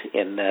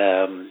in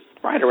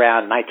right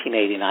around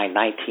 1989,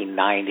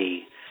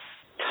 1990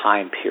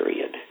 time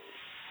period.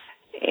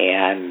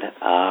 And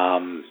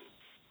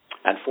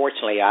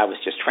unfortunately, I was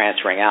just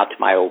transferring out to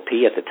my OP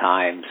at the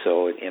time,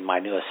 so in my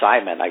new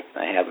assignment, I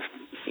have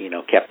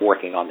kept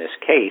working on this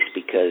case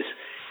because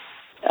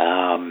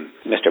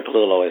Mr.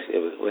 Pelullo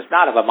was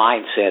not of a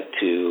mindset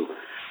to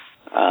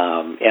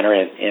enter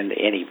into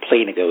any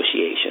plea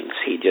negotiations.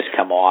 He'd just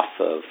come off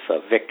of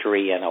a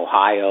victory in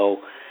Ohio.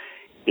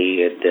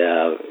 He had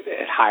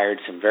hired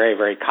some very,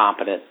 very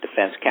competent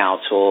defense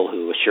counsel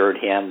who assured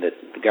him that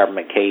the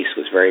government case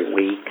was very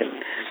weak and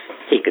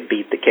he could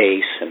beat the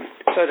case. And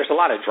so there's a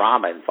lot of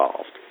drama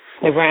involved.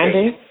 Hey,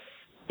 Randy?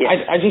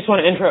 Yes. I just want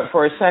to interrupt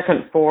for a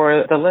second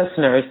for the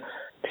listeners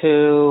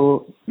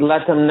to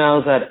let them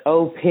know that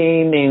OP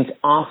means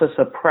Office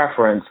of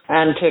Preference,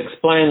 and to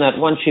explain that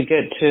once you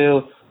get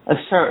to a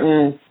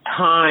certain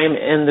time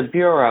in the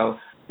Bureau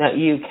that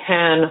you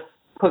can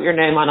put your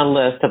name on a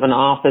list of an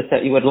office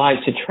that you would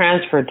like to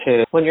transfer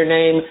to. When your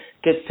name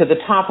gets to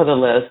the top of the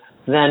list,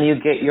 then you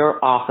get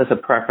your Office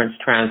of Preference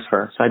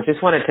transfer. So I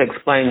just wanted to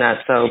explain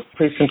that, so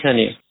please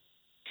continue.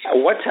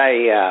 Once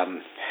I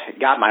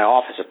got my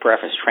Office of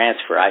Preference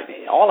transfer,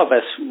 all of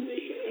us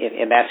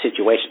in that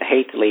situation,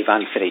 hate to leave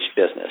unfinished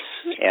business,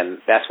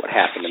 and that's what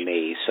happened to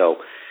me. So,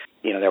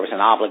 there was an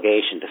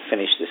obligation to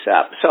finish this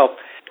up. So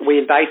we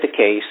indict the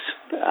case.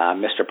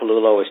 Mr.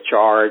 Pelullo is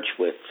charged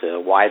with a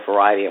wide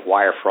variety of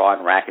wire fraud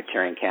and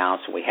racketeering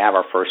counts, and we have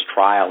our first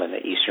trial in the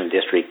Eastern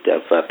District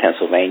of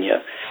Pennsylvania.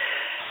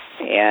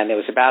 And it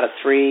was about a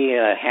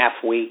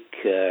 3.5-week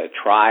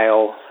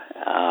trial.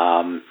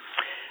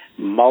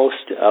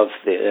 Most of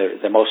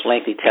the most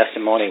lengthy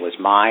testimony was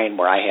mine,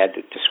 where I had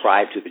to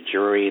describe to the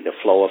jury the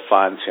flow of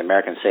funds to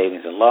American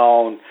Savings and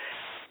Loan,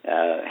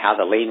 how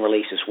the lien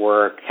releases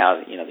work,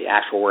 how the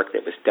actual work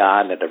that was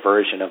done, the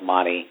diversion of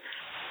money,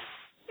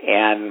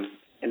 and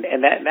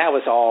that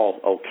was all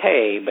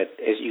okay. But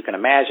as you can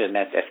imagine,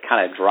 that's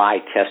kind of dry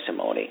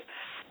testimony.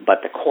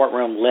 But the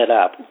courtroom lit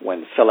up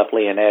when Phillip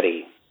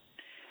Leonetti,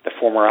 the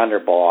former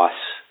underboss,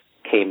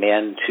 came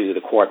into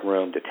the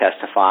courtroom to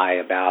testify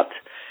about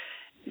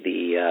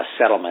the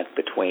settlement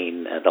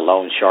between the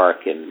loan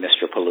shark and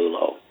Mr.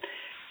 Pelullo.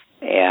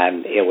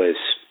 And it was,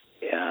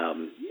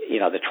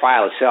 the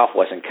trial itself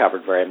wasn't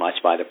covered very much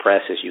by the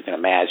press, as you can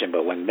imagine,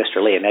 but when Mr.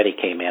 Leonetti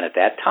came in at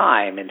that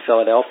time in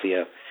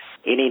Philadelphia,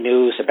 any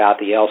news about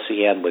the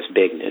LCN was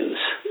big news.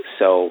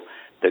 So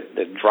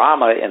the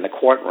drama in the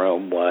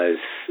courtroom was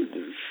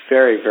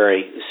very,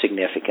 very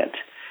significant.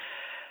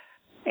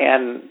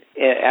 And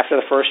after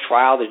the first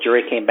trial, the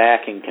jury came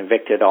back and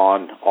convicted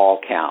on all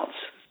counts.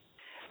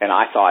 And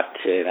I thought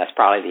that's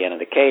probably the end of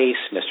the case.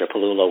 Mr.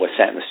 Pelullo was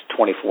sentenced to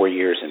 24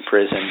 years in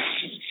prison,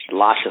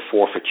 lots of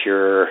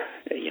forfeiture,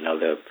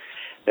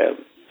 the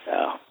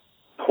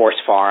horse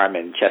farm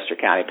in Chester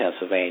County,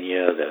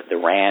 Pennsylvania, the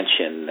ranch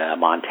in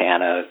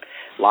Montana,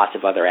 lots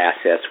of other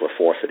assets were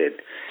forfeited.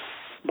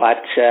 But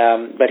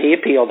he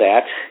appealed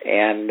that,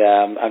 and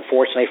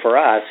unfortunately for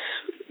us,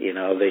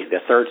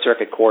 the Third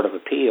Circuit Court of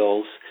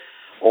Appeals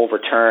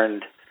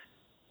overturned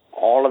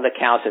all of the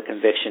counts of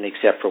conviction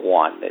except for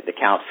one, the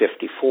count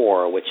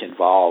 54, which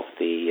involved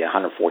the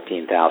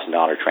 $114,000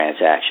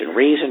 transaction.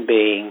 Reason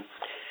being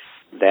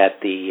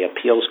that the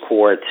appeals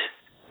court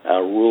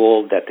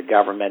ruled that the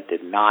government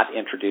did not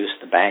introduce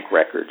the bank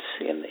records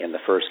in the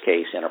first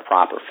case in a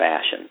proper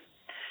fashion.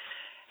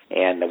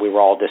 And we were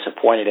all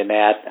disappointed in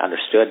that,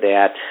 understood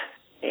that,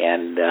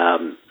 and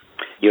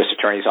U.S.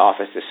 Attorney's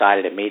Office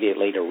decided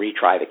immediately to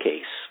retry the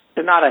case.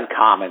 It's not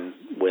uncommon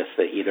with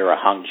either a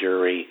hung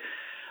jury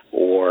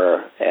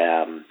or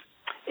a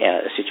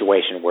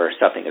situation where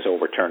something is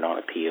overturned on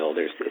appeal.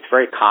 It's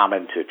very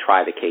common to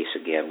try the case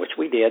again, which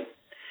we did.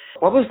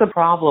 What was the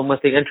problem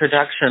with the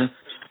introduction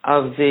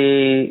of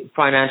the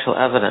financial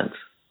evidence?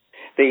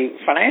 The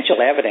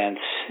financial evidence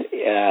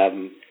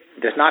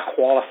does not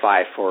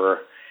qualify for.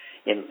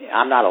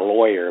 I'm not a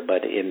lawyer,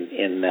 but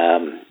in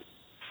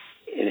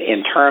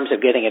terms of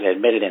getting it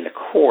admitted into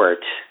court,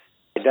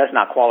 it does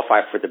not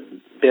qualify for the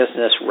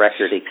business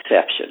record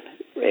exception.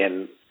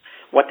 And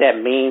what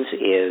that means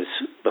is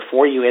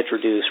before you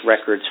introduce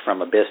records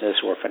from a business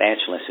or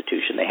financial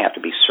institution, they have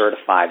to be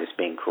certified as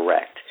being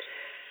correct.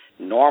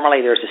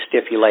 Normally there's a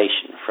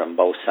stipulation from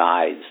both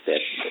sides that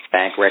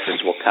bank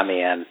records will come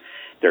in.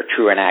 They're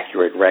true and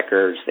accurate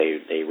records.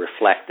 They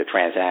reflect the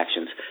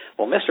transactions.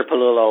 Well, Mr.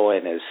 Pelullo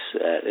and his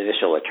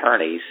initial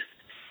attorneys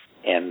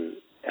and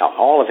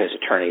all of his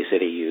attorneys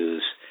that he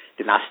used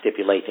did not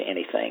stipulate to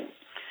anything.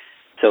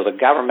 So the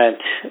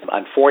government,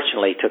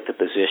 unfortunately, took the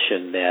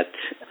position that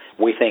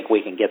we think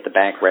we can get the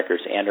bank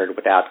records entered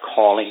without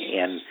calling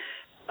in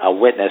a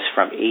witness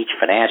from each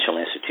financial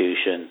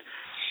institution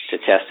to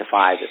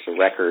testify that the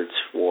records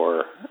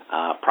were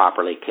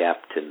properly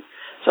kept, and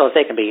so that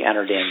they can be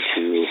entered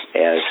into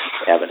as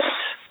evidence.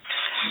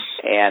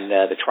 And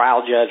the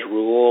trial judge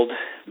ruled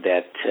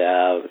that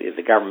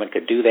the government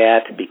could do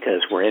that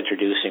because we're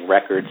introducing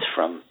records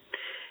from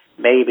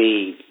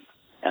maybe,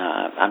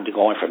 I'm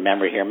going from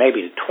memory here,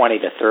 maybe 20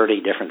 to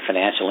 30 different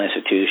financial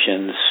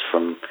institutions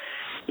from,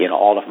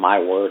 all of my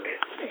work.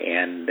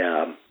 And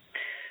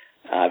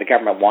the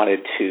government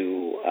wanted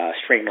to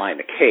streamline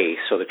the case,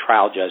 so the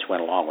trial judge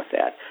went along with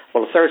that.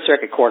 Well, the Third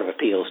Circuit Court of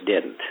Appeals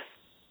didn't.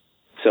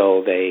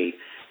 So they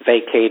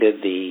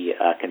vacated the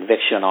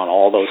conviction on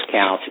all those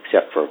counts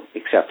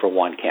except for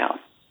one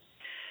count.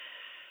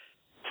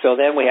 So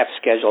then we have to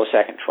schedule a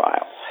second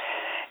trial.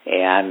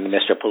 And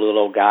Mr.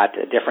 Pelullo got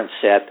a different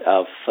set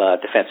of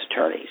defense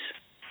attorneys.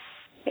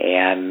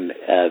 And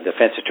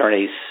defense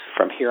attorneys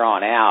from here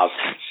on out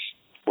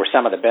were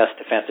some of the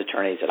best defense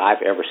attorneys that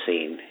I've ever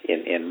seen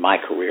in my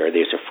career.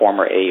 These are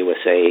former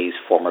AUSAs,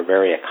 former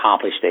very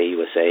accomplished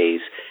AUSAs.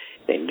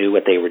 They knew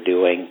what they were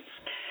doing.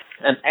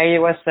 An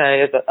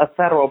AUSA is a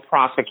federal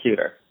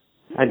prosecutor.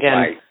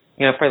 Again,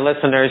 right. For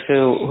listeners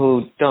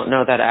who don't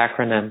know that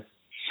acronym.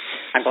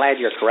 I'm glad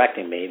you're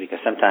correcting me because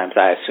sometimes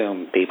I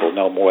assume people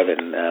know more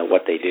than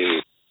what they do.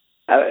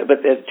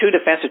 But the two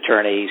defense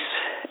attorneys,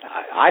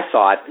 I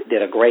thought,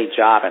 did a great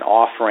job in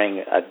offering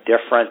a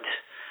different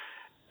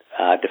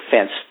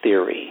defense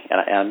theory. And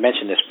I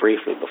mentioned this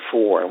briefly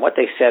before. And what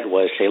they said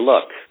was, hey,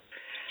 look,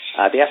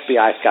 the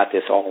FBI's got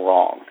this all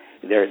wrong.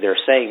 They're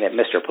saying that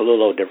Mr.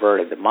 Pelullo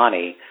diverted the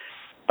money,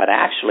 but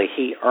actually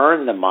he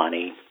earned the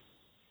money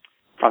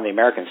from the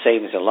American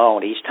Savings and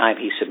Loan each time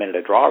he submitted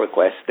a draw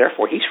request.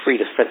 Therefore, he's free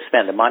to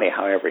spend the money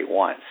however he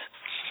wants.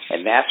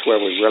 And that's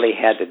where we really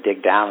had to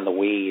dig down in the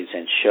weeds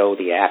and show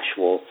the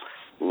actual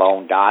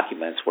loan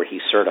documents where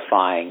he's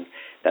certifying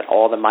that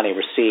all the money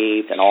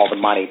received and all the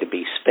money to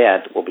be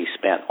spent will be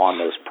spent on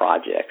those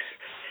projects.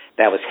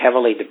 That was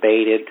heavily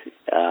debated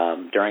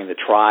during the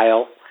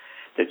trial.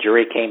 The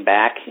jury came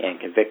back and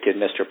convicted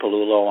Mr.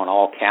 Pelullo on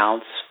all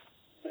counts.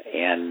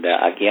 And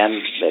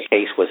again, the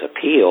case was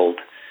appealed.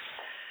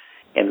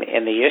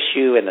 And the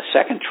issue in the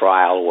second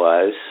trial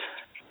was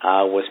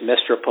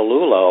Mr.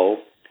 Pelullo,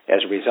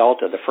 as a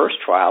result of the first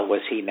trial,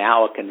 was he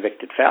now a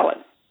convicted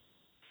felon?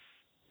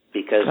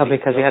 Because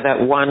he had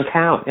that one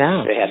count,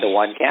 yeah. They had the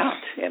one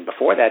count. And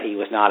before that, he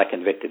was not a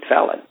convicted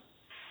felon.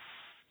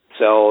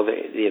 So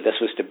this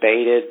was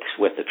debated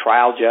with the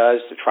trial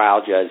judge. The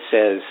trial judge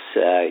says,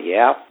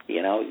 you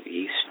can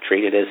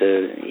treat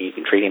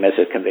him as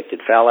a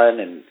convicted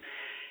felon.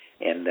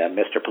 And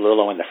Mr.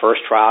 Pelullo in the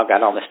first trial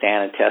got on the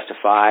stand and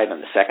testified. In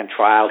the second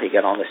trial, he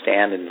got on the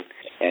stand and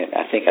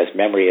I think his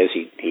memory is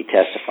he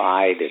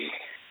testified. And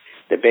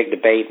the big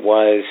debate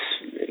was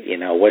he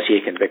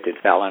a convicted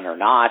felon or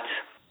not?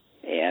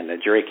 And the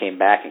jury came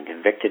back and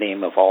convicted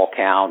him of all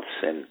counts.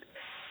 And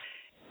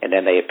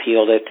then they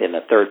appealed it, and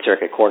the Third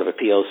Circuit Court of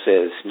Appeals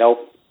says,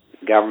 nope,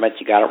 government,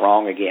 you got it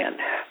wrong again.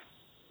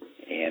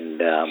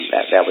 And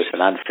that was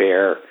an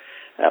unfair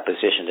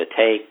position to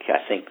take. I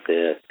think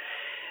the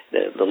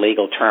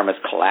legal term is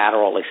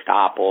collateral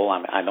estoppel.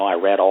 I know I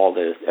read all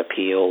the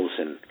appeals,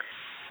 and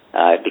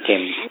it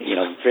became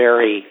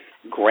very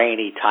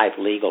grainy type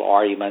legal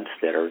arguments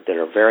that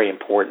are very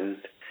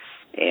important.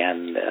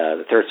 And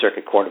the Third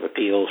Circuit Court of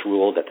Appeals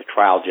ruled that the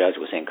trial judge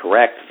was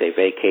incorrect. They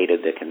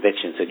vacated the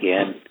convictions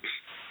again.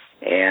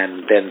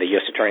 And then the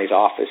U.S. Attorney's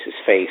Office is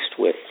faced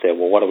with,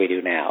 what do we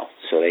do now?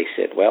 So they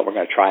said, well, we're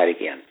going to try it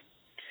again.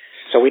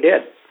 So we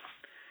did.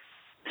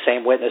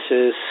 Same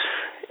witnesses,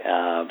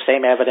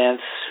 same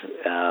evidence.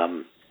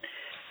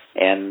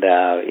 In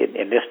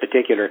this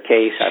particular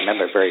case, I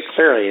remember very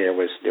clearly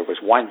there was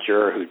one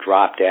juror who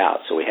dropped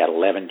out, so we had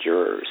 11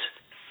 jurors.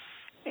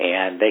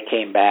 And they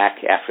came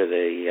back after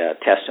the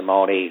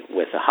testimony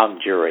with a hung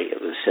jury. It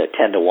was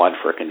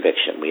 10-1 for a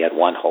conviction. We had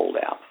one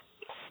holdout.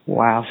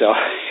 Wow.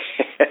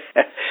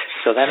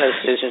 So then the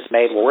decision's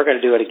made, well, we're going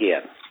to do it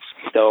again.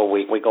 So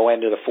we go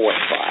into the fourth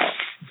trial.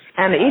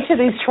 And each of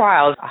these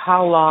trials,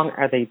 how long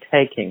are they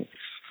taking?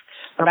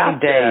 How many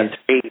days?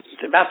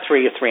 About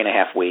 3 to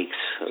 3.5 weeks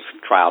of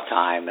trial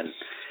time. And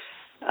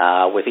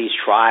with each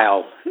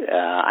trial,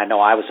 I know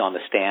I was on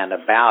the stand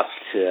about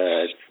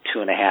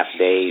 2.5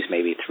 days,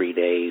 maybe 3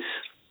 days.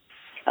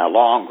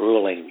 Long,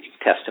 grueling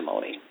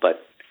testimony. But,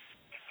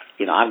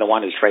 I'm the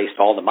one who traced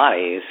all the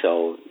money,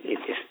 so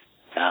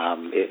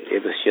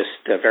it was just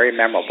very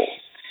memorable.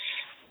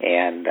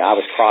 And I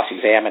was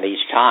cross-examined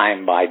each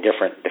time by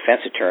different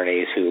defense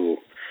attorneys who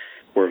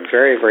were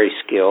very, very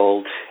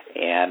skilled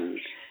and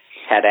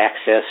had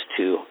access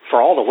to,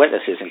 for all the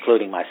witnesses,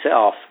 including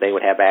myself, they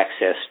would have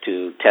access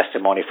to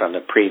testimony from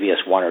the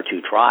previous 1 or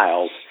 2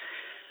 trials.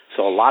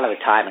 So a lot of the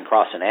time in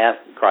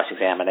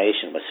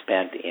cross-examination was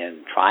spent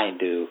in trying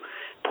to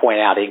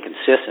point out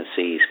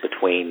inconsistencies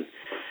between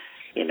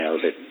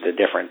the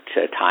different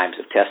times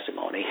of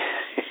testimony.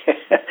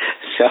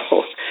 So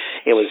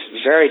it was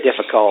very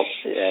difficult,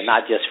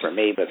 not just for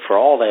me, but for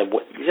all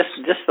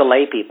just the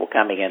lay people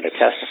coming in to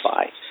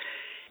testify.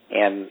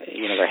 And,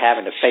 they're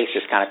having to face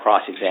this kind of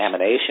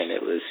cross-examination.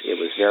 It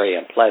was very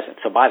unpleasant.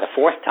 So by the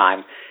fourth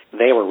time,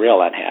 they were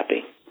real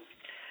unhappy.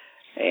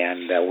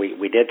 And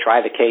we did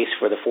try the case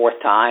for the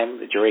fourth time.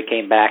 The jury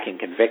came back and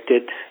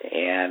convicted,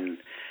 and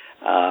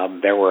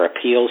there were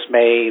appeals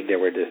made.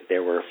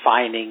 There were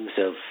findings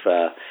of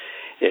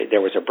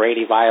there was a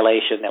Brady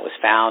violation that was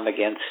found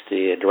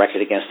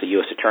directed against the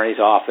U.S. Attorney's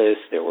Office.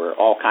 There were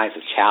all kinds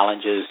of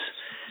challenges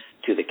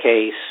to the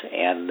case,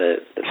 and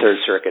the Third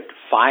Circuit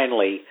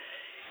finally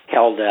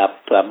held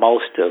up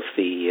most of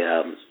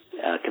the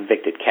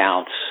convicted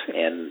counts,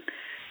 and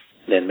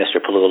then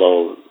Mr.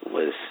 Pelullo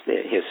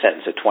his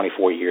sentence of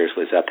 24 years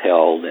was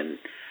upheld, and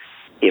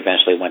he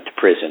eventually went to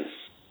prison,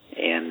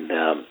 and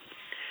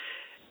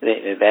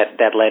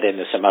that led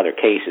into some other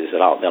cases that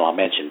I'll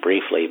mention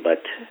briefly,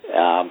 but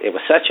it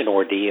was such an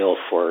ordeal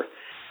for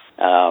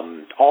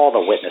all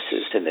the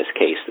witnesses in this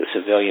case, the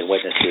civilian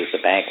witnesses, the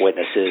bank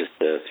witnesses,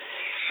 the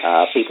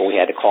people we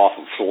had to call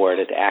from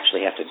Florida to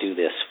actually have to do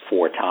this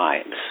 4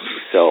 times.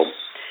 So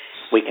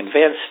we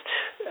convinced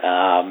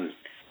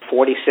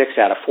 46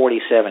 out of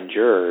 47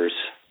 jurors,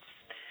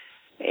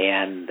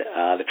 and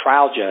the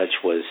trial judge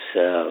was,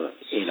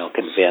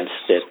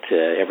 convinced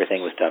that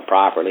everything was done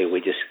properly.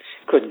 We just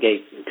couldn't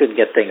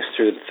get things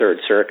through the Third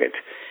Circuit,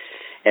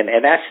 and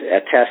that's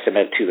a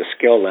testament to the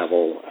skill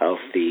level of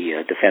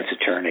the defense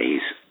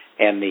attorneys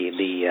and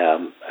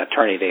the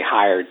attorney they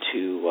hired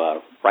to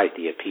write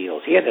the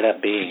appeals. He ended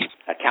up being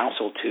a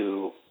counsel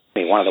to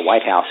one of the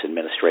White House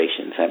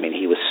administrations. I mean,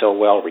 he was so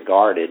well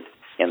regarded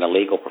in the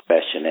legal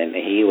profession, and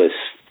he was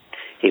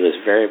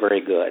very,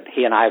 very good.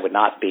 He and I would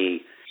not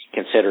be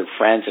considered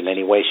friends in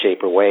any way, shape,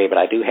 or way, but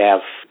I do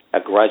have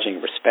a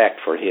grudging respect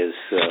for his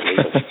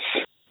legal.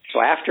 So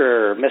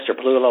after Mr.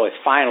 Pelullo is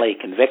finally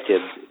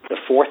convicted the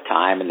fourth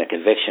time and the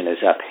conviction is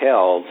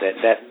upheld,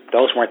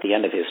 those weren't the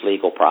end of his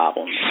legal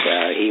problems.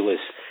 He was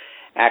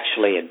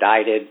actually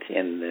indicted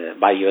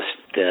by U.S.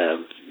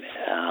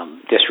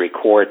 District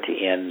Court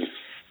in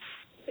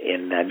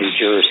New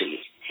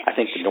Jersey. I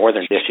think the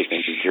Northern District in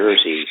New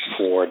Jersey,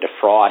 for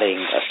defrauding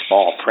a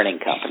small printing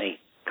company.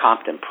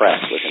 Compton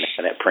Press was the name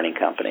of that printing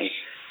company.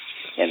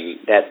 And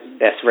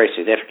that's very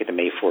significant to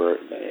me for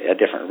a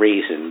different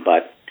reason,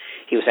 but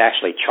he was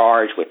actually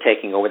charged with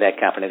taking over that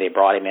company. They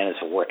brought him in as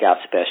a workout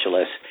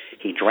specialist.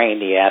 He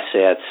drained the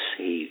assets.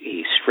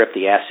 He stripped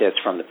the assets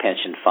from the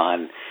pension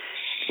fund,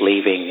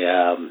 leaving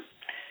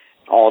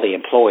all the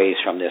employees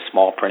from this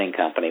small printing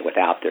company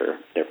without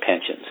their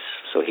pensions.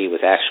 So he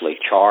was actually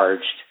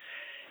charged,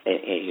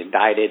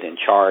 indicted and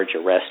charged,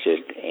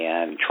 arrested,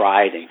 and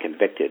tried and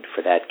convicted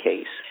for that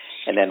case.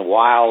 And then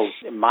while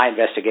my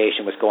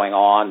investigation was going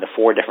on, the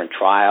 4 different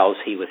trials,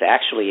 he was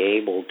actually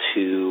able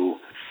to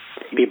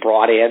be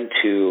brought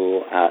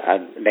into a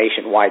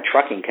nationwide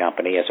trucking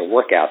company as a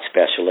workout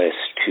specialist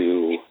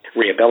to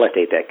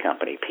rehabilitate that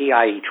company.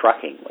 PIE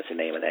Trucking was the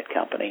name of that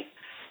company.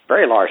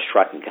 Very large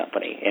trucking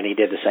company. And he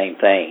did the same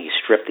thing. He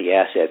stripped the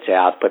assets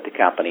out, put the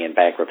company in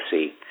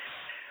bankruptcy.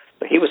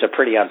 But he was a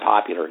pretty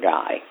unpopular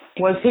guy.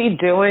 Was he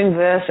doing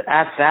this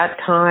at that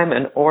time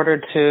in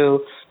order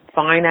to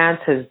finance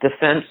his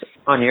defense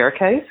on your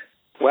case?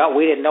 Well,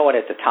 we didn't know it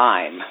at the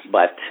time,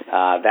 but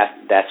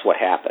that's what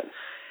happened.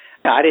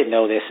 Now, I didn't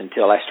know this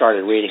until I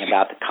started reading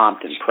about the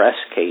Compton Press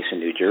case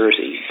in New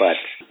Jersey, but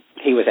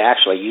he was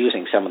actually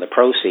using some of the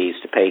proceeds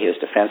to pay his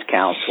defense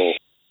counsel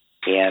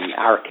in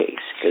our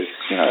case, because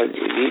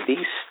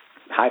these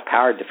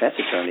high-powered defense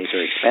attorneys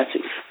are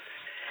expensive,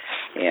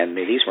 and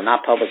these were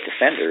not public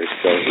defenders,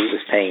 so he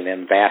was paying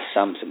them vast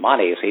sums of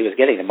money. So he was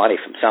getting the money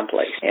from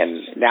someplace,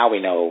 and now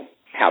we know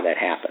how that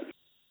happened.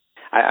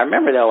 I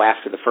remember, though,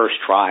 after the first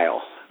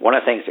trial, one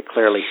of the things that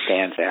clearly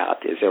stands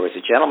out is there was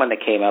a gentleman that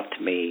came up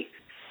to me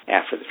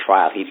after the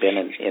trial. He'd been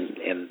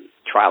in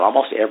trial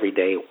almost every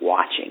day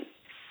watching,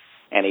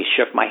 and he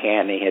shook my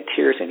hand, and he had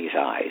tears in his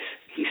eyes.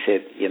 He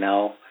said,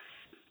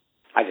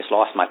 I just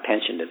lost my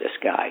pension to this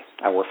guy.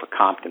 I work for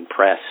Compton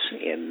Press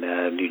in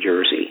New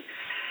Jersey,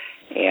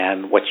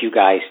 and what you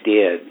guys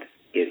did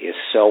is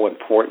so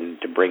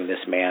important to bring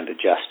this man to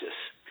justice.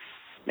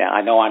 Now,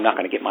 I know I'm not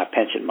going to get my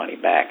pension money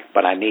back,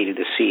 but I needed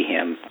to see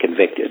him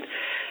convicted.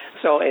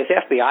 So as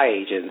FBI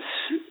agents,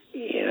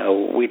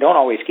 we don't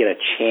always get a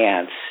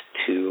chance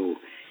to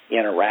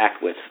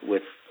interact with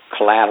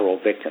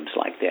collateral victims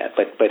like that.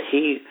 But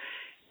he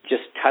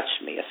just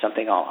touched me. It's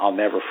something I'll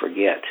never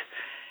forget.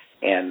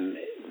 And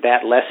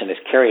that lesson is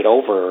carried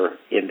over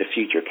into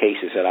future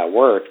cases that I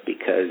work,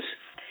 because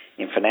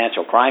in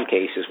financial crime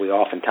cases, we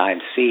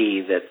oftentimes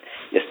see that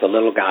it's the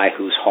little guy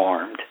who's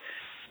harmed.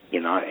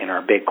 In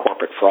our big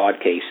corporate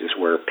fraud cases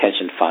where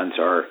pension funds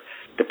are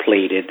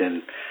depleted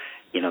and,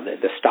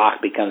 the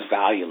stock becomes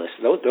valueless,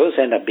 those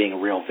end up being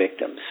real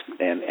victims.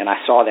 And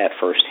I saw that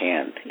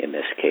firsthand in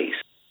this case.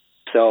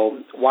 So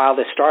while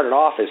this started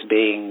off as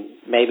being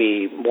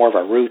maybe more of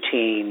a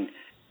routine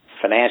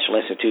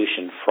financial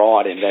institution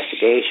fraud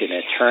investigation,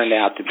 it turned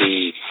out to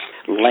be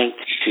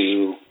linked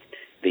to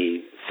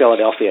the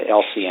Philadelphia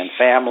LCN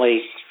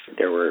family.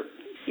 There were,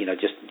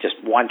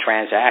 just one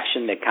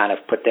transaction that kind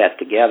of put that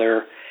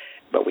together.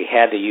 But we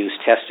had to use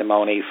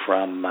testimony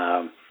from,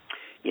 a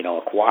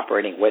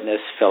cooperating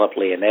witness, Phillip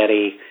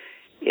Leonetti.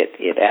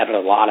 It added a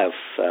lot of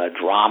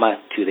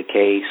drama to the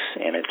case,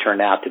 and it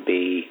turned out to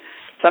be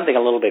something a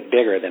little bit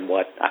bigger than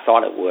what I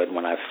thought it would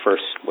when I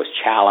first was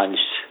challenged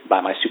by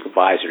my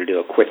supervisor to do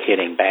a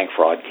quick-hitting bank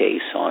fraud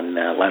case on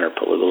Leonard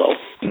Pelullo.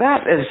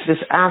 That is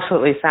just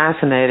absolutely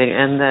fascinating,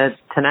 and the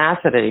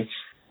tenacity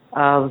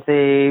of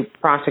the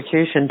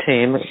prosecution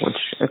team,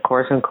 which, of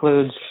course,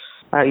 includes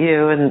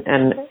you and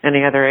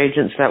any other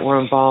agents that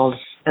were involved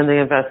in the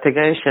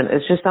investigation.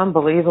 It's just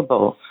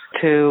unbelievable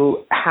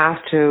to have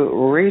to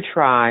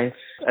retry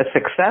a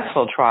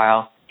successful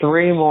trial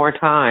 3 more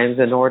times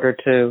in order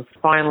to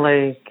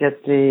finally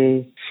get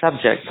the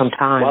subject some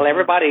time. Well,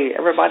 everybody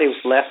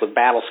was left with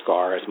battle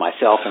scars,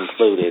 myself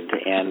included,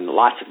 and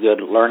lots of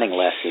good learning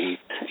lessons.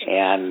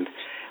 And,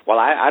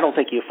 I don't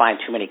think you find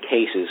too many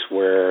cases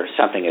where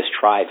something is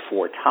tried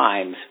 4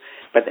 times.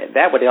 But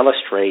that would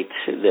illustrate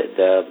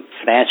the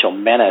financial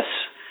menace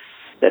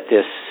that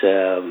this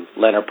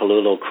Leonard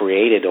Pelullo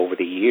created over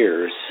the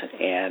years,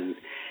 and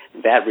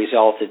that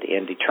resulted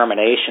in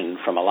determination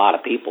from a lot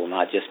of people,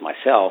 not just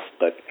myself,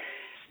 but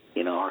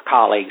our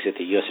colleagues at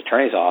the U.S.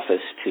 Attorney's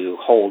Office, to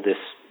hold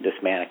this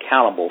man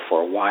accountable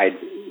for a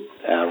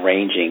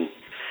wide-ranging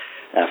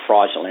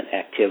fraudulent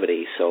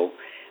activity. So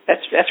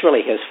that's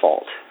really his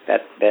fault.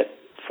 That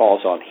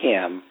falls on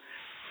him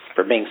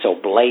for being so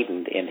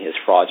blatant in his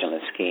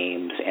fraudulent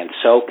schemes and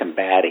so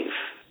combative.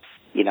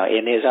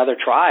 In his other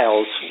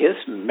trials, his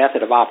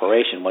method of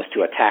operation was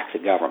to attack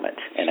the government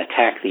and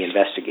attack the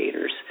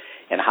investigators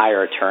and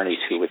hire attorneys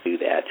who would do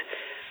that.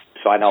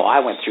 So I know I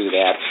went through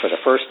that for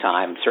the first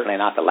time, certainly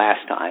not the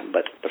last time,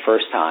 but the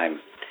first time.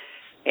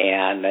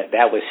 And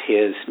that was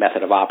his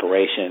method of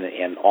operation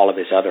in all of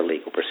his other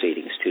legal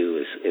proceedings,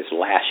 too, is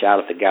lash out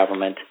at the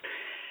government,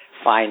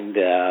 find,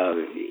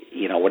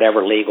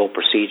 whatever legal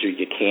procedure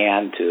you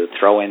can to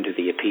throw into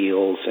the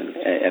appeals.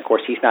 And of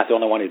course, he's not the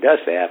only one who does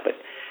that,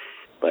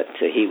 but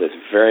he was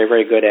very,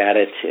 very good at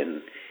it.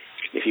 And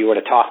if you were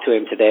to talk to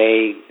him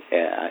today,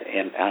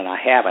 and I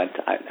haven't,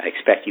 I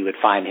expect you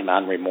would find him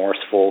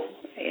unremorseful,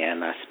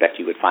 and I expect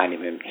you would find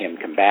him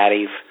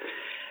combative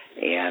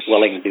and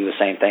willing to do the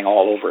same thing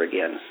all over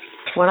again.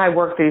 When I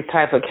work these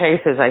type of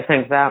cases, I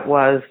think that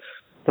was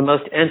the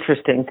most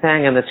interesting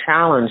thing and the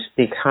challenge,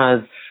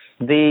 because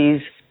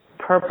these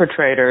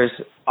perpetrators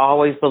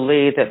always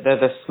believe that they're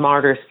the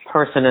smartest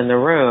person in the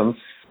room,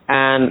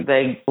 and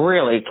they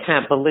really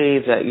can't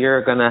believe that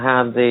you're going to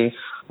have the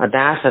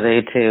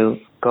audacity to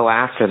go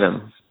after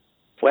them.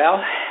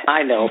 Well,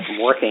 I know from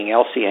working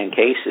LCN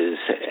cases,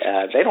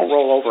 they don't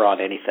roll over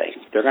on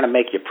anything. They're going to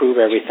make you prove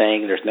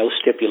everything. There's no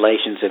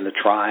stipulations in the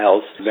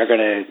trials. They're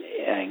going to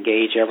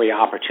engage every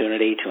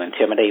opportunity to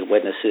intimidate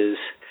witnesses,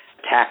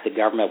 attack the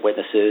government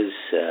witnesses,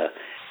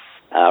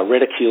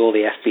 ridicule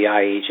the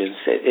FBI agents.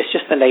 It's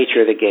just the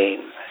nature of the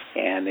game,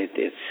 and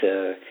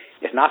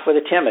it's not for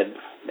the timid,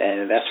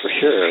 and that's for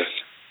sure.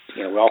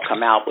 We all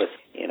come out with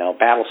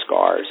battle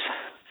scars,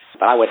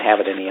 but I wouldn't have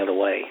it any other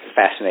way.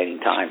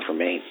 Fascinating time for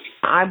me.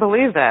 I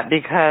believe that,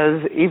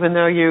 because even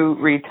though you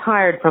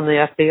retired from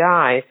the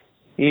FBI,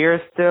 you're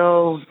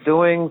still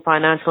doing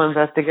financial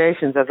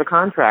investigations as a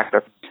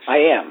contractor. I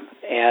am.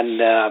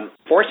 And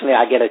fortunately,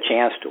 I get a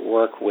chance to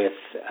work with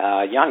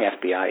young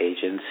FBI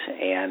agents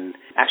and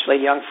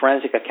actually young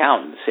forensic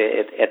accountants.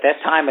 At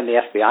that time in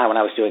the FBI, when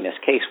I was doing this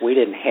case, we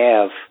didn't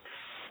have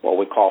what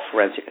we call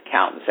forensic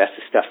accountants. That's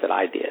the stuff that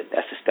I did.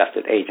 That's the stuff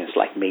that agents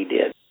like me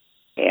did.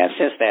 And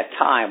since that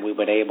time, we've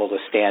been able to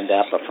stand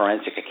up a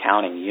forensic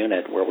accounting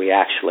unit where we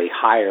actually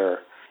hire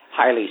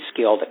highly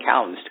skilled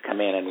accountants to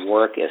come in and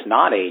work as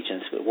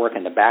non-agents, but work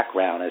in the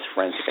background as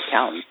forensic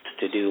accountants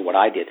to do what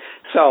I did.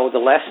 So the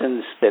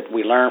lessons that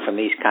we learn from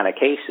these kind of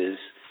cases,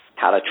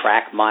 how to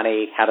track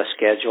money, how to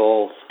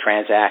schedule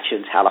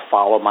transactions, how to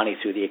follow money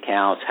through the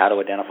accounts, how to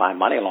identify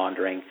money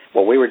laundering,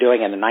 what we were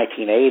doing in the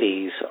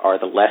 1980s are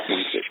the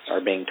lessons that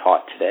are being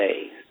taught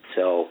today.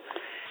 So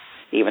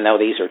even though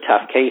these are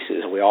tough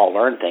cases, we all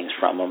learn things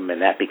from them,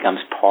 and that becomes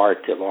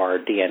part of our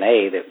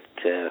DNA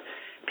that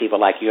people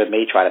like you and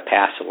me try to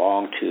pass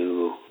along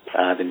to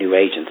the new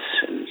agents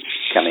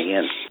coming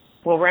in.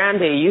 Well,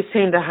 Randy, you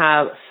seem to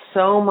have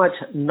so much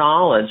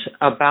knowledge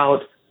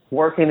about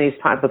working these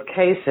type of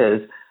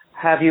cases.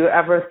 Have you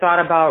ever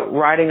thought about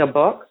writing a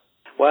book?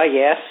 Well,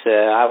 yes.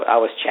 I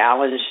was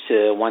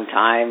challenged one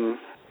time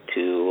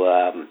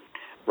to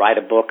write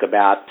a book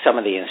about some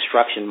of the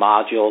instruction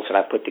modules that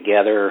I put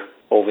together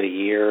over the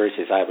years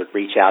as I would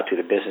reach out to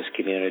the business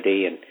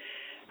community. And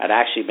I'd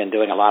actually been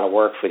doing a lot of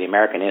work for the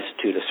American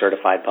Institute of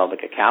Certified Public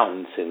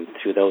Accountants, and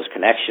through those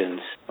connections,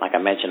 like I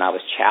mentioned, I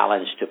was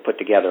challenged to put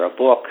together a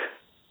book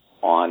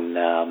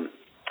on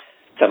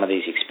some of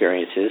these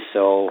experiences.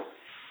 So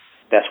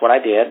that's what I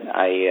did.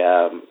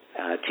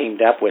 I teamed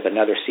up with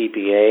another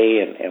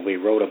CPA, and we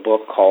wrote a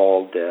book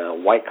called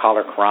White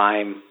Collar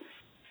Crime,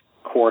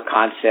 Core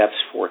Concepts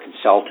for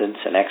Consultants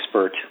and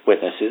Expert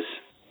Witnesses,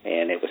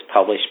 and it was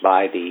published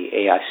by the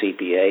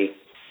AICPA,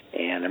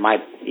 and there might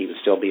even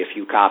still be a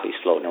few copies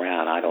floating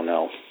around. I don't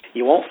know.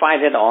 You won't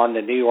find it on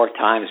the New York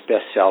Times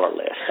bestseller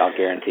list, I'll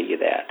guarantee you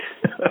that.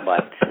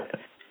 But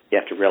you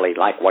have to really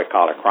like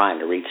white-collar crime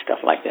to read stuff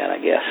like that, I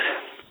guess.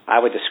 I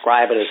would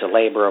describe it as a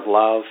labor of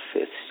love.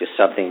 It's just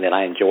something that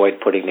I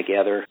enjoyed putting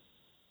together.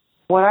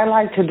 What I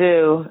like to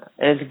do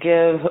is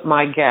give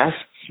my guests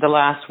the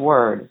last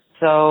word.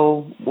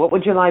 So what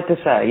would you like to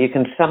say? You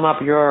can sum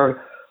up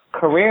your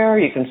career.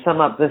 You can sum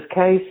up this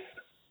case.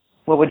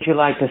 What would you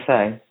like to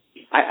say?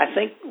 I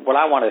think what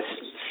I want to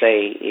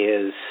say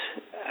is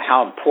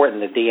how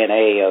important the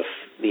DNA of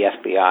the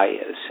FBI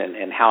is,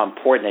 and how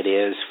important it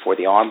is for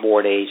the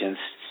onboard agents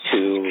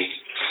to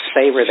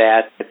savor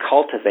that, to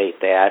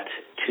cultivate that,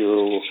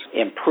 to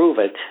improve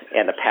it,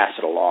 and to pass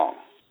it along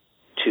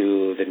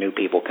to the new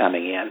people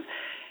coming in.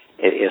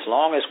 As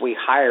long as we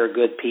hire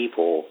good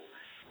people,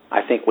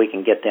 I think we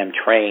can get them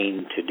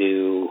trained to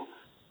do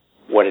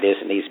what it is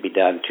that needs to be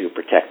done to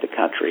protect the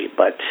country.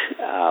 But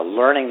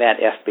learning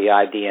that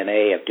FBI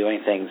DNA of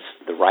doing things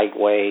the right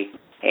way,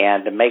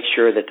 and to make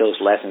sure that those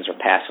lessons are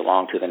passed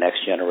along to the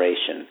next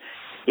generation.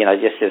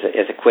 Just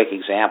as a quick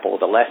example,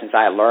 the lessons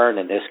I learned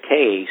in this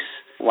case,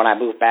 when I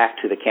moved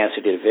back to the Kansas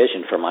City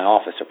Division for my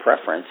office of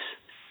preference,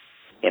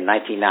 in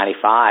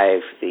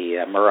 1995,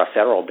 the Murrah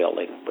Federal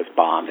Building was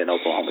bombed in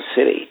Oklahoma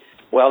City.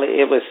 Well,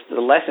 it was the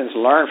lessons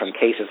learned from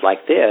cases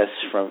like this,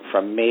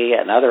 from me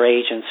and other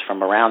agents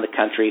from around the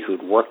country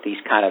who'd worked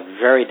these kind of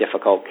very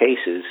difficult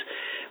cases.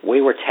 We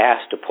were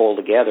tasked to pull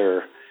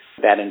together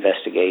that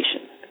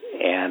investigation.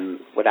 And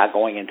without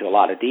going into a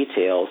lot of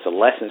details, the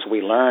lessons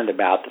we learned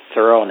about the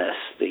thoroughness,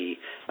 the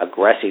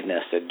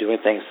aggressiveness, of doing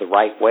things the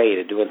right way,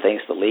 to doing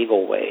things the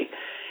legal way,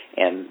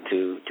 and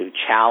to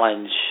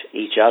challenge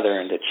each other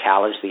and to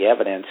challenge the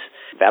evidence.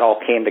 That all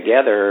came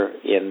together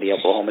in the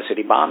Oklahoma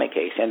City bombing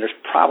case. And there's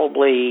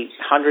probably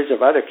hundreds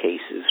of other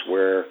cases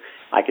where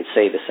I could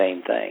say the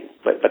same thing.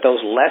 But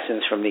those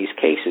lessons from these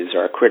cases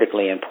are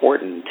critically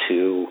important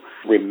to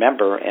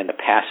remember and to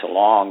pass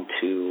along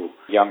to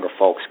younger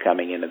folks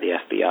coming into the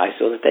FBI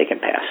so that they can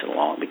pass it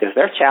along. Because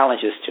their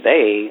challenges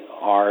today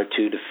are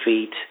to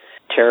defeat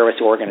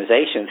terrorist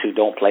organizations who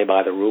don't play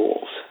by the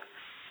rules.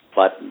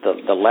 But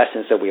the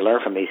lessons that we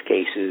learn from these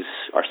cases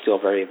are still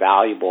very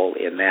valuable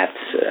in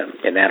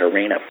that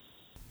arena.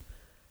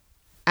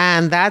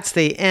 And that's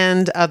the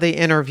end of the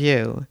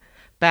interview.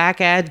 Back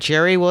at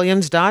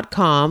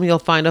jerrywilliams.com, you'll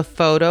find a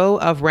photo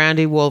of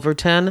Randy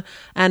Wolverton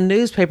and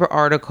newspaper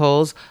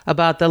articles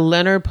about the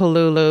Leonard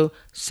Pelullo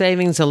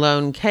savings and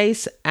loan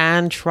case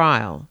and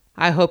trial.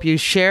 I hope you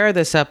share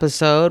this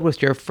episode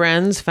with your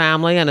friends,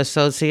 family, and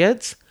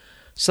associates.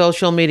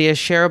 Social media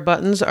share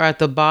buttons are at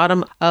the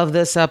bottom of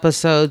this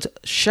episode's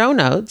show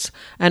notes.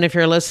 And if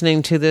you're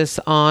listening to this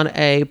on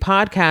a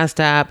podcast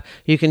app,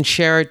 you can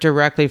share it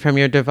directly from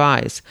your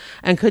device.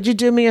 And could you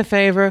do me a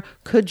favor?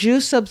 Could you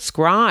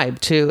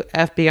subscribe to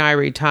FBI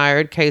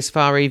Retired Case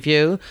File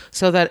Review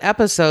so that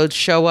episodes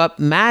show up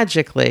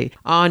magically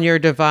on your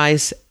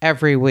device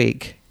every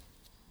week?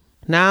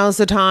 Now's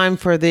the time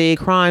for the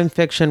crime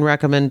fiction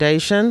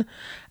recommendation.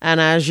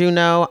 And as you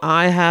know,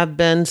 I have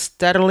been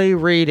steadily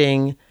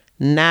reading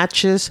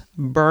Natchez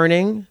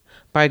Burning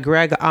by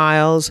Greg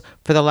Iles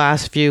for the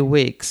last few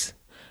weeks,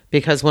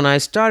 because when I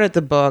started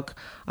the book,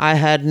 I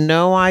had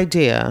no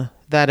idea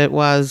that it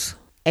was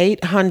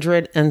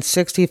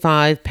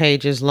 865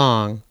 pages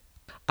long.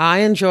 I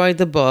enjoyed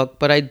the book,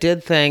 but I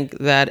did think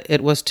that it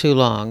was too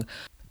long.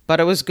 But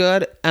it was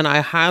good, and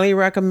I highly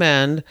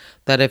recommend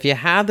that if you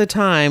have the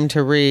time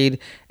to read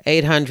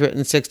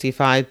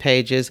 865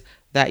 pages,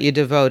 that you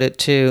devote it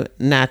to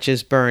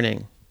Natchez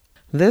Burning.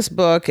 This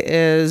book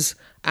is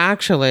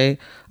actually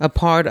a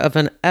part of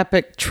an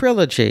epic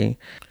trilogy.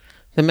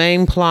 The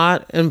main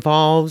plot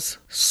involves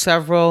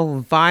several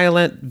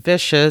violent,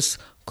 vicious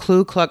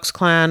Ku Klux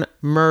Klan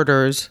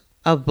murders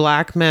of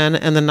black men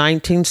in the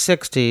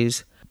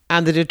 1960s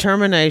and the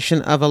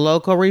determination of a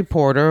local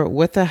reporter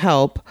with the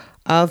help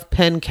of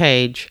Penn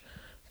Cage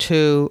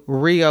to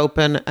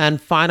reopen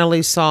and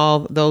finally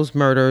solve those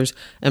murders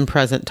in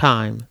present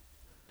time.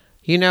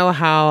 You know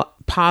how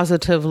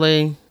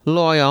positively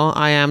loyal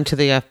I am to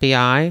the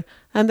FBI,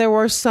 and there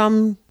were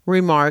some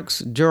remarks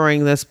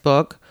during this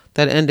book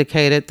that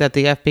indicated that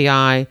the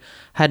FBI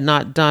had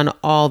not done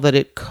all that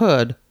it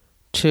could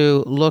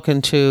to look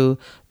into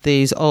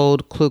these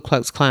old Ku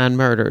Klux Klan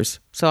murders.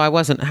 So I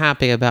wasn't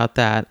happy about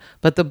that.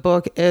 But the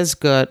book is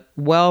good,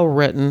 well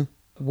written,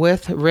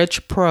 with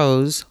rich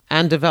prose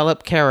and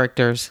developed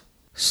characters.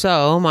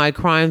 So my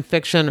crime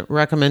fiction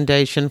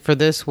recommendation for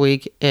this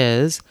week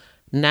is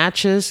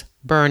Natchez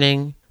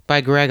Burning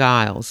by Greg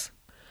Iles.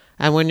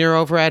 And when you're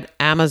over at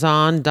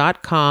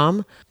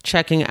Amazon.com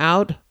checking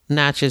out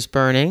Natchez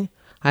Burning,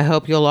 I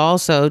hope you'll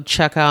also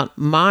check out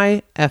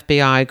my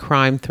FBI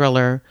crime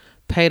thriller,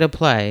 Pay to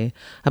Play,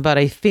 about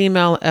a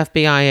female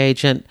FBI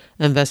agent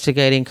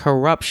investigating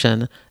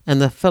corruption in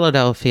the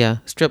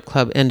Philadelphia strip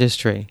club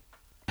industry.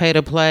 Pay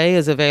to Play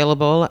is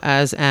available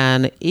as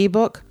an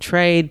ebook,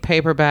 trade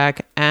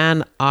paperback,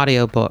 and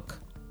audiobook.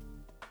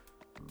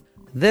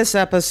 This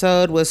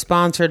episode was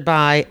sponsored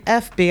by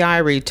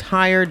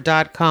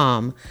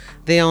FBIRetired.com,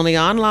 the only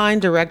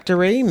online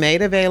directory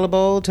made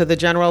available to the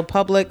general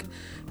public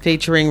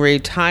featuring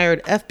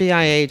retired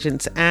FBI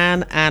agents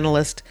and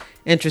analysts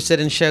interested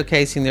in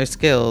showcasing their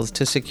skills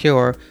to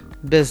secure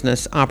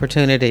business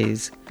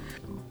opportunities.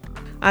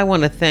 I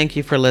want to thank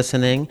you for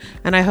listening,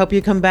 and I hope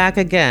you come back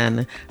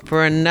again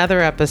for another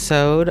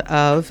episode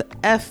of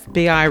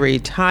FBI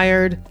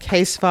Retired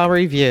Case File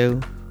Review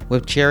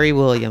with Jerry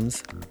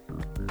Williams.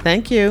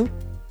 Thank you.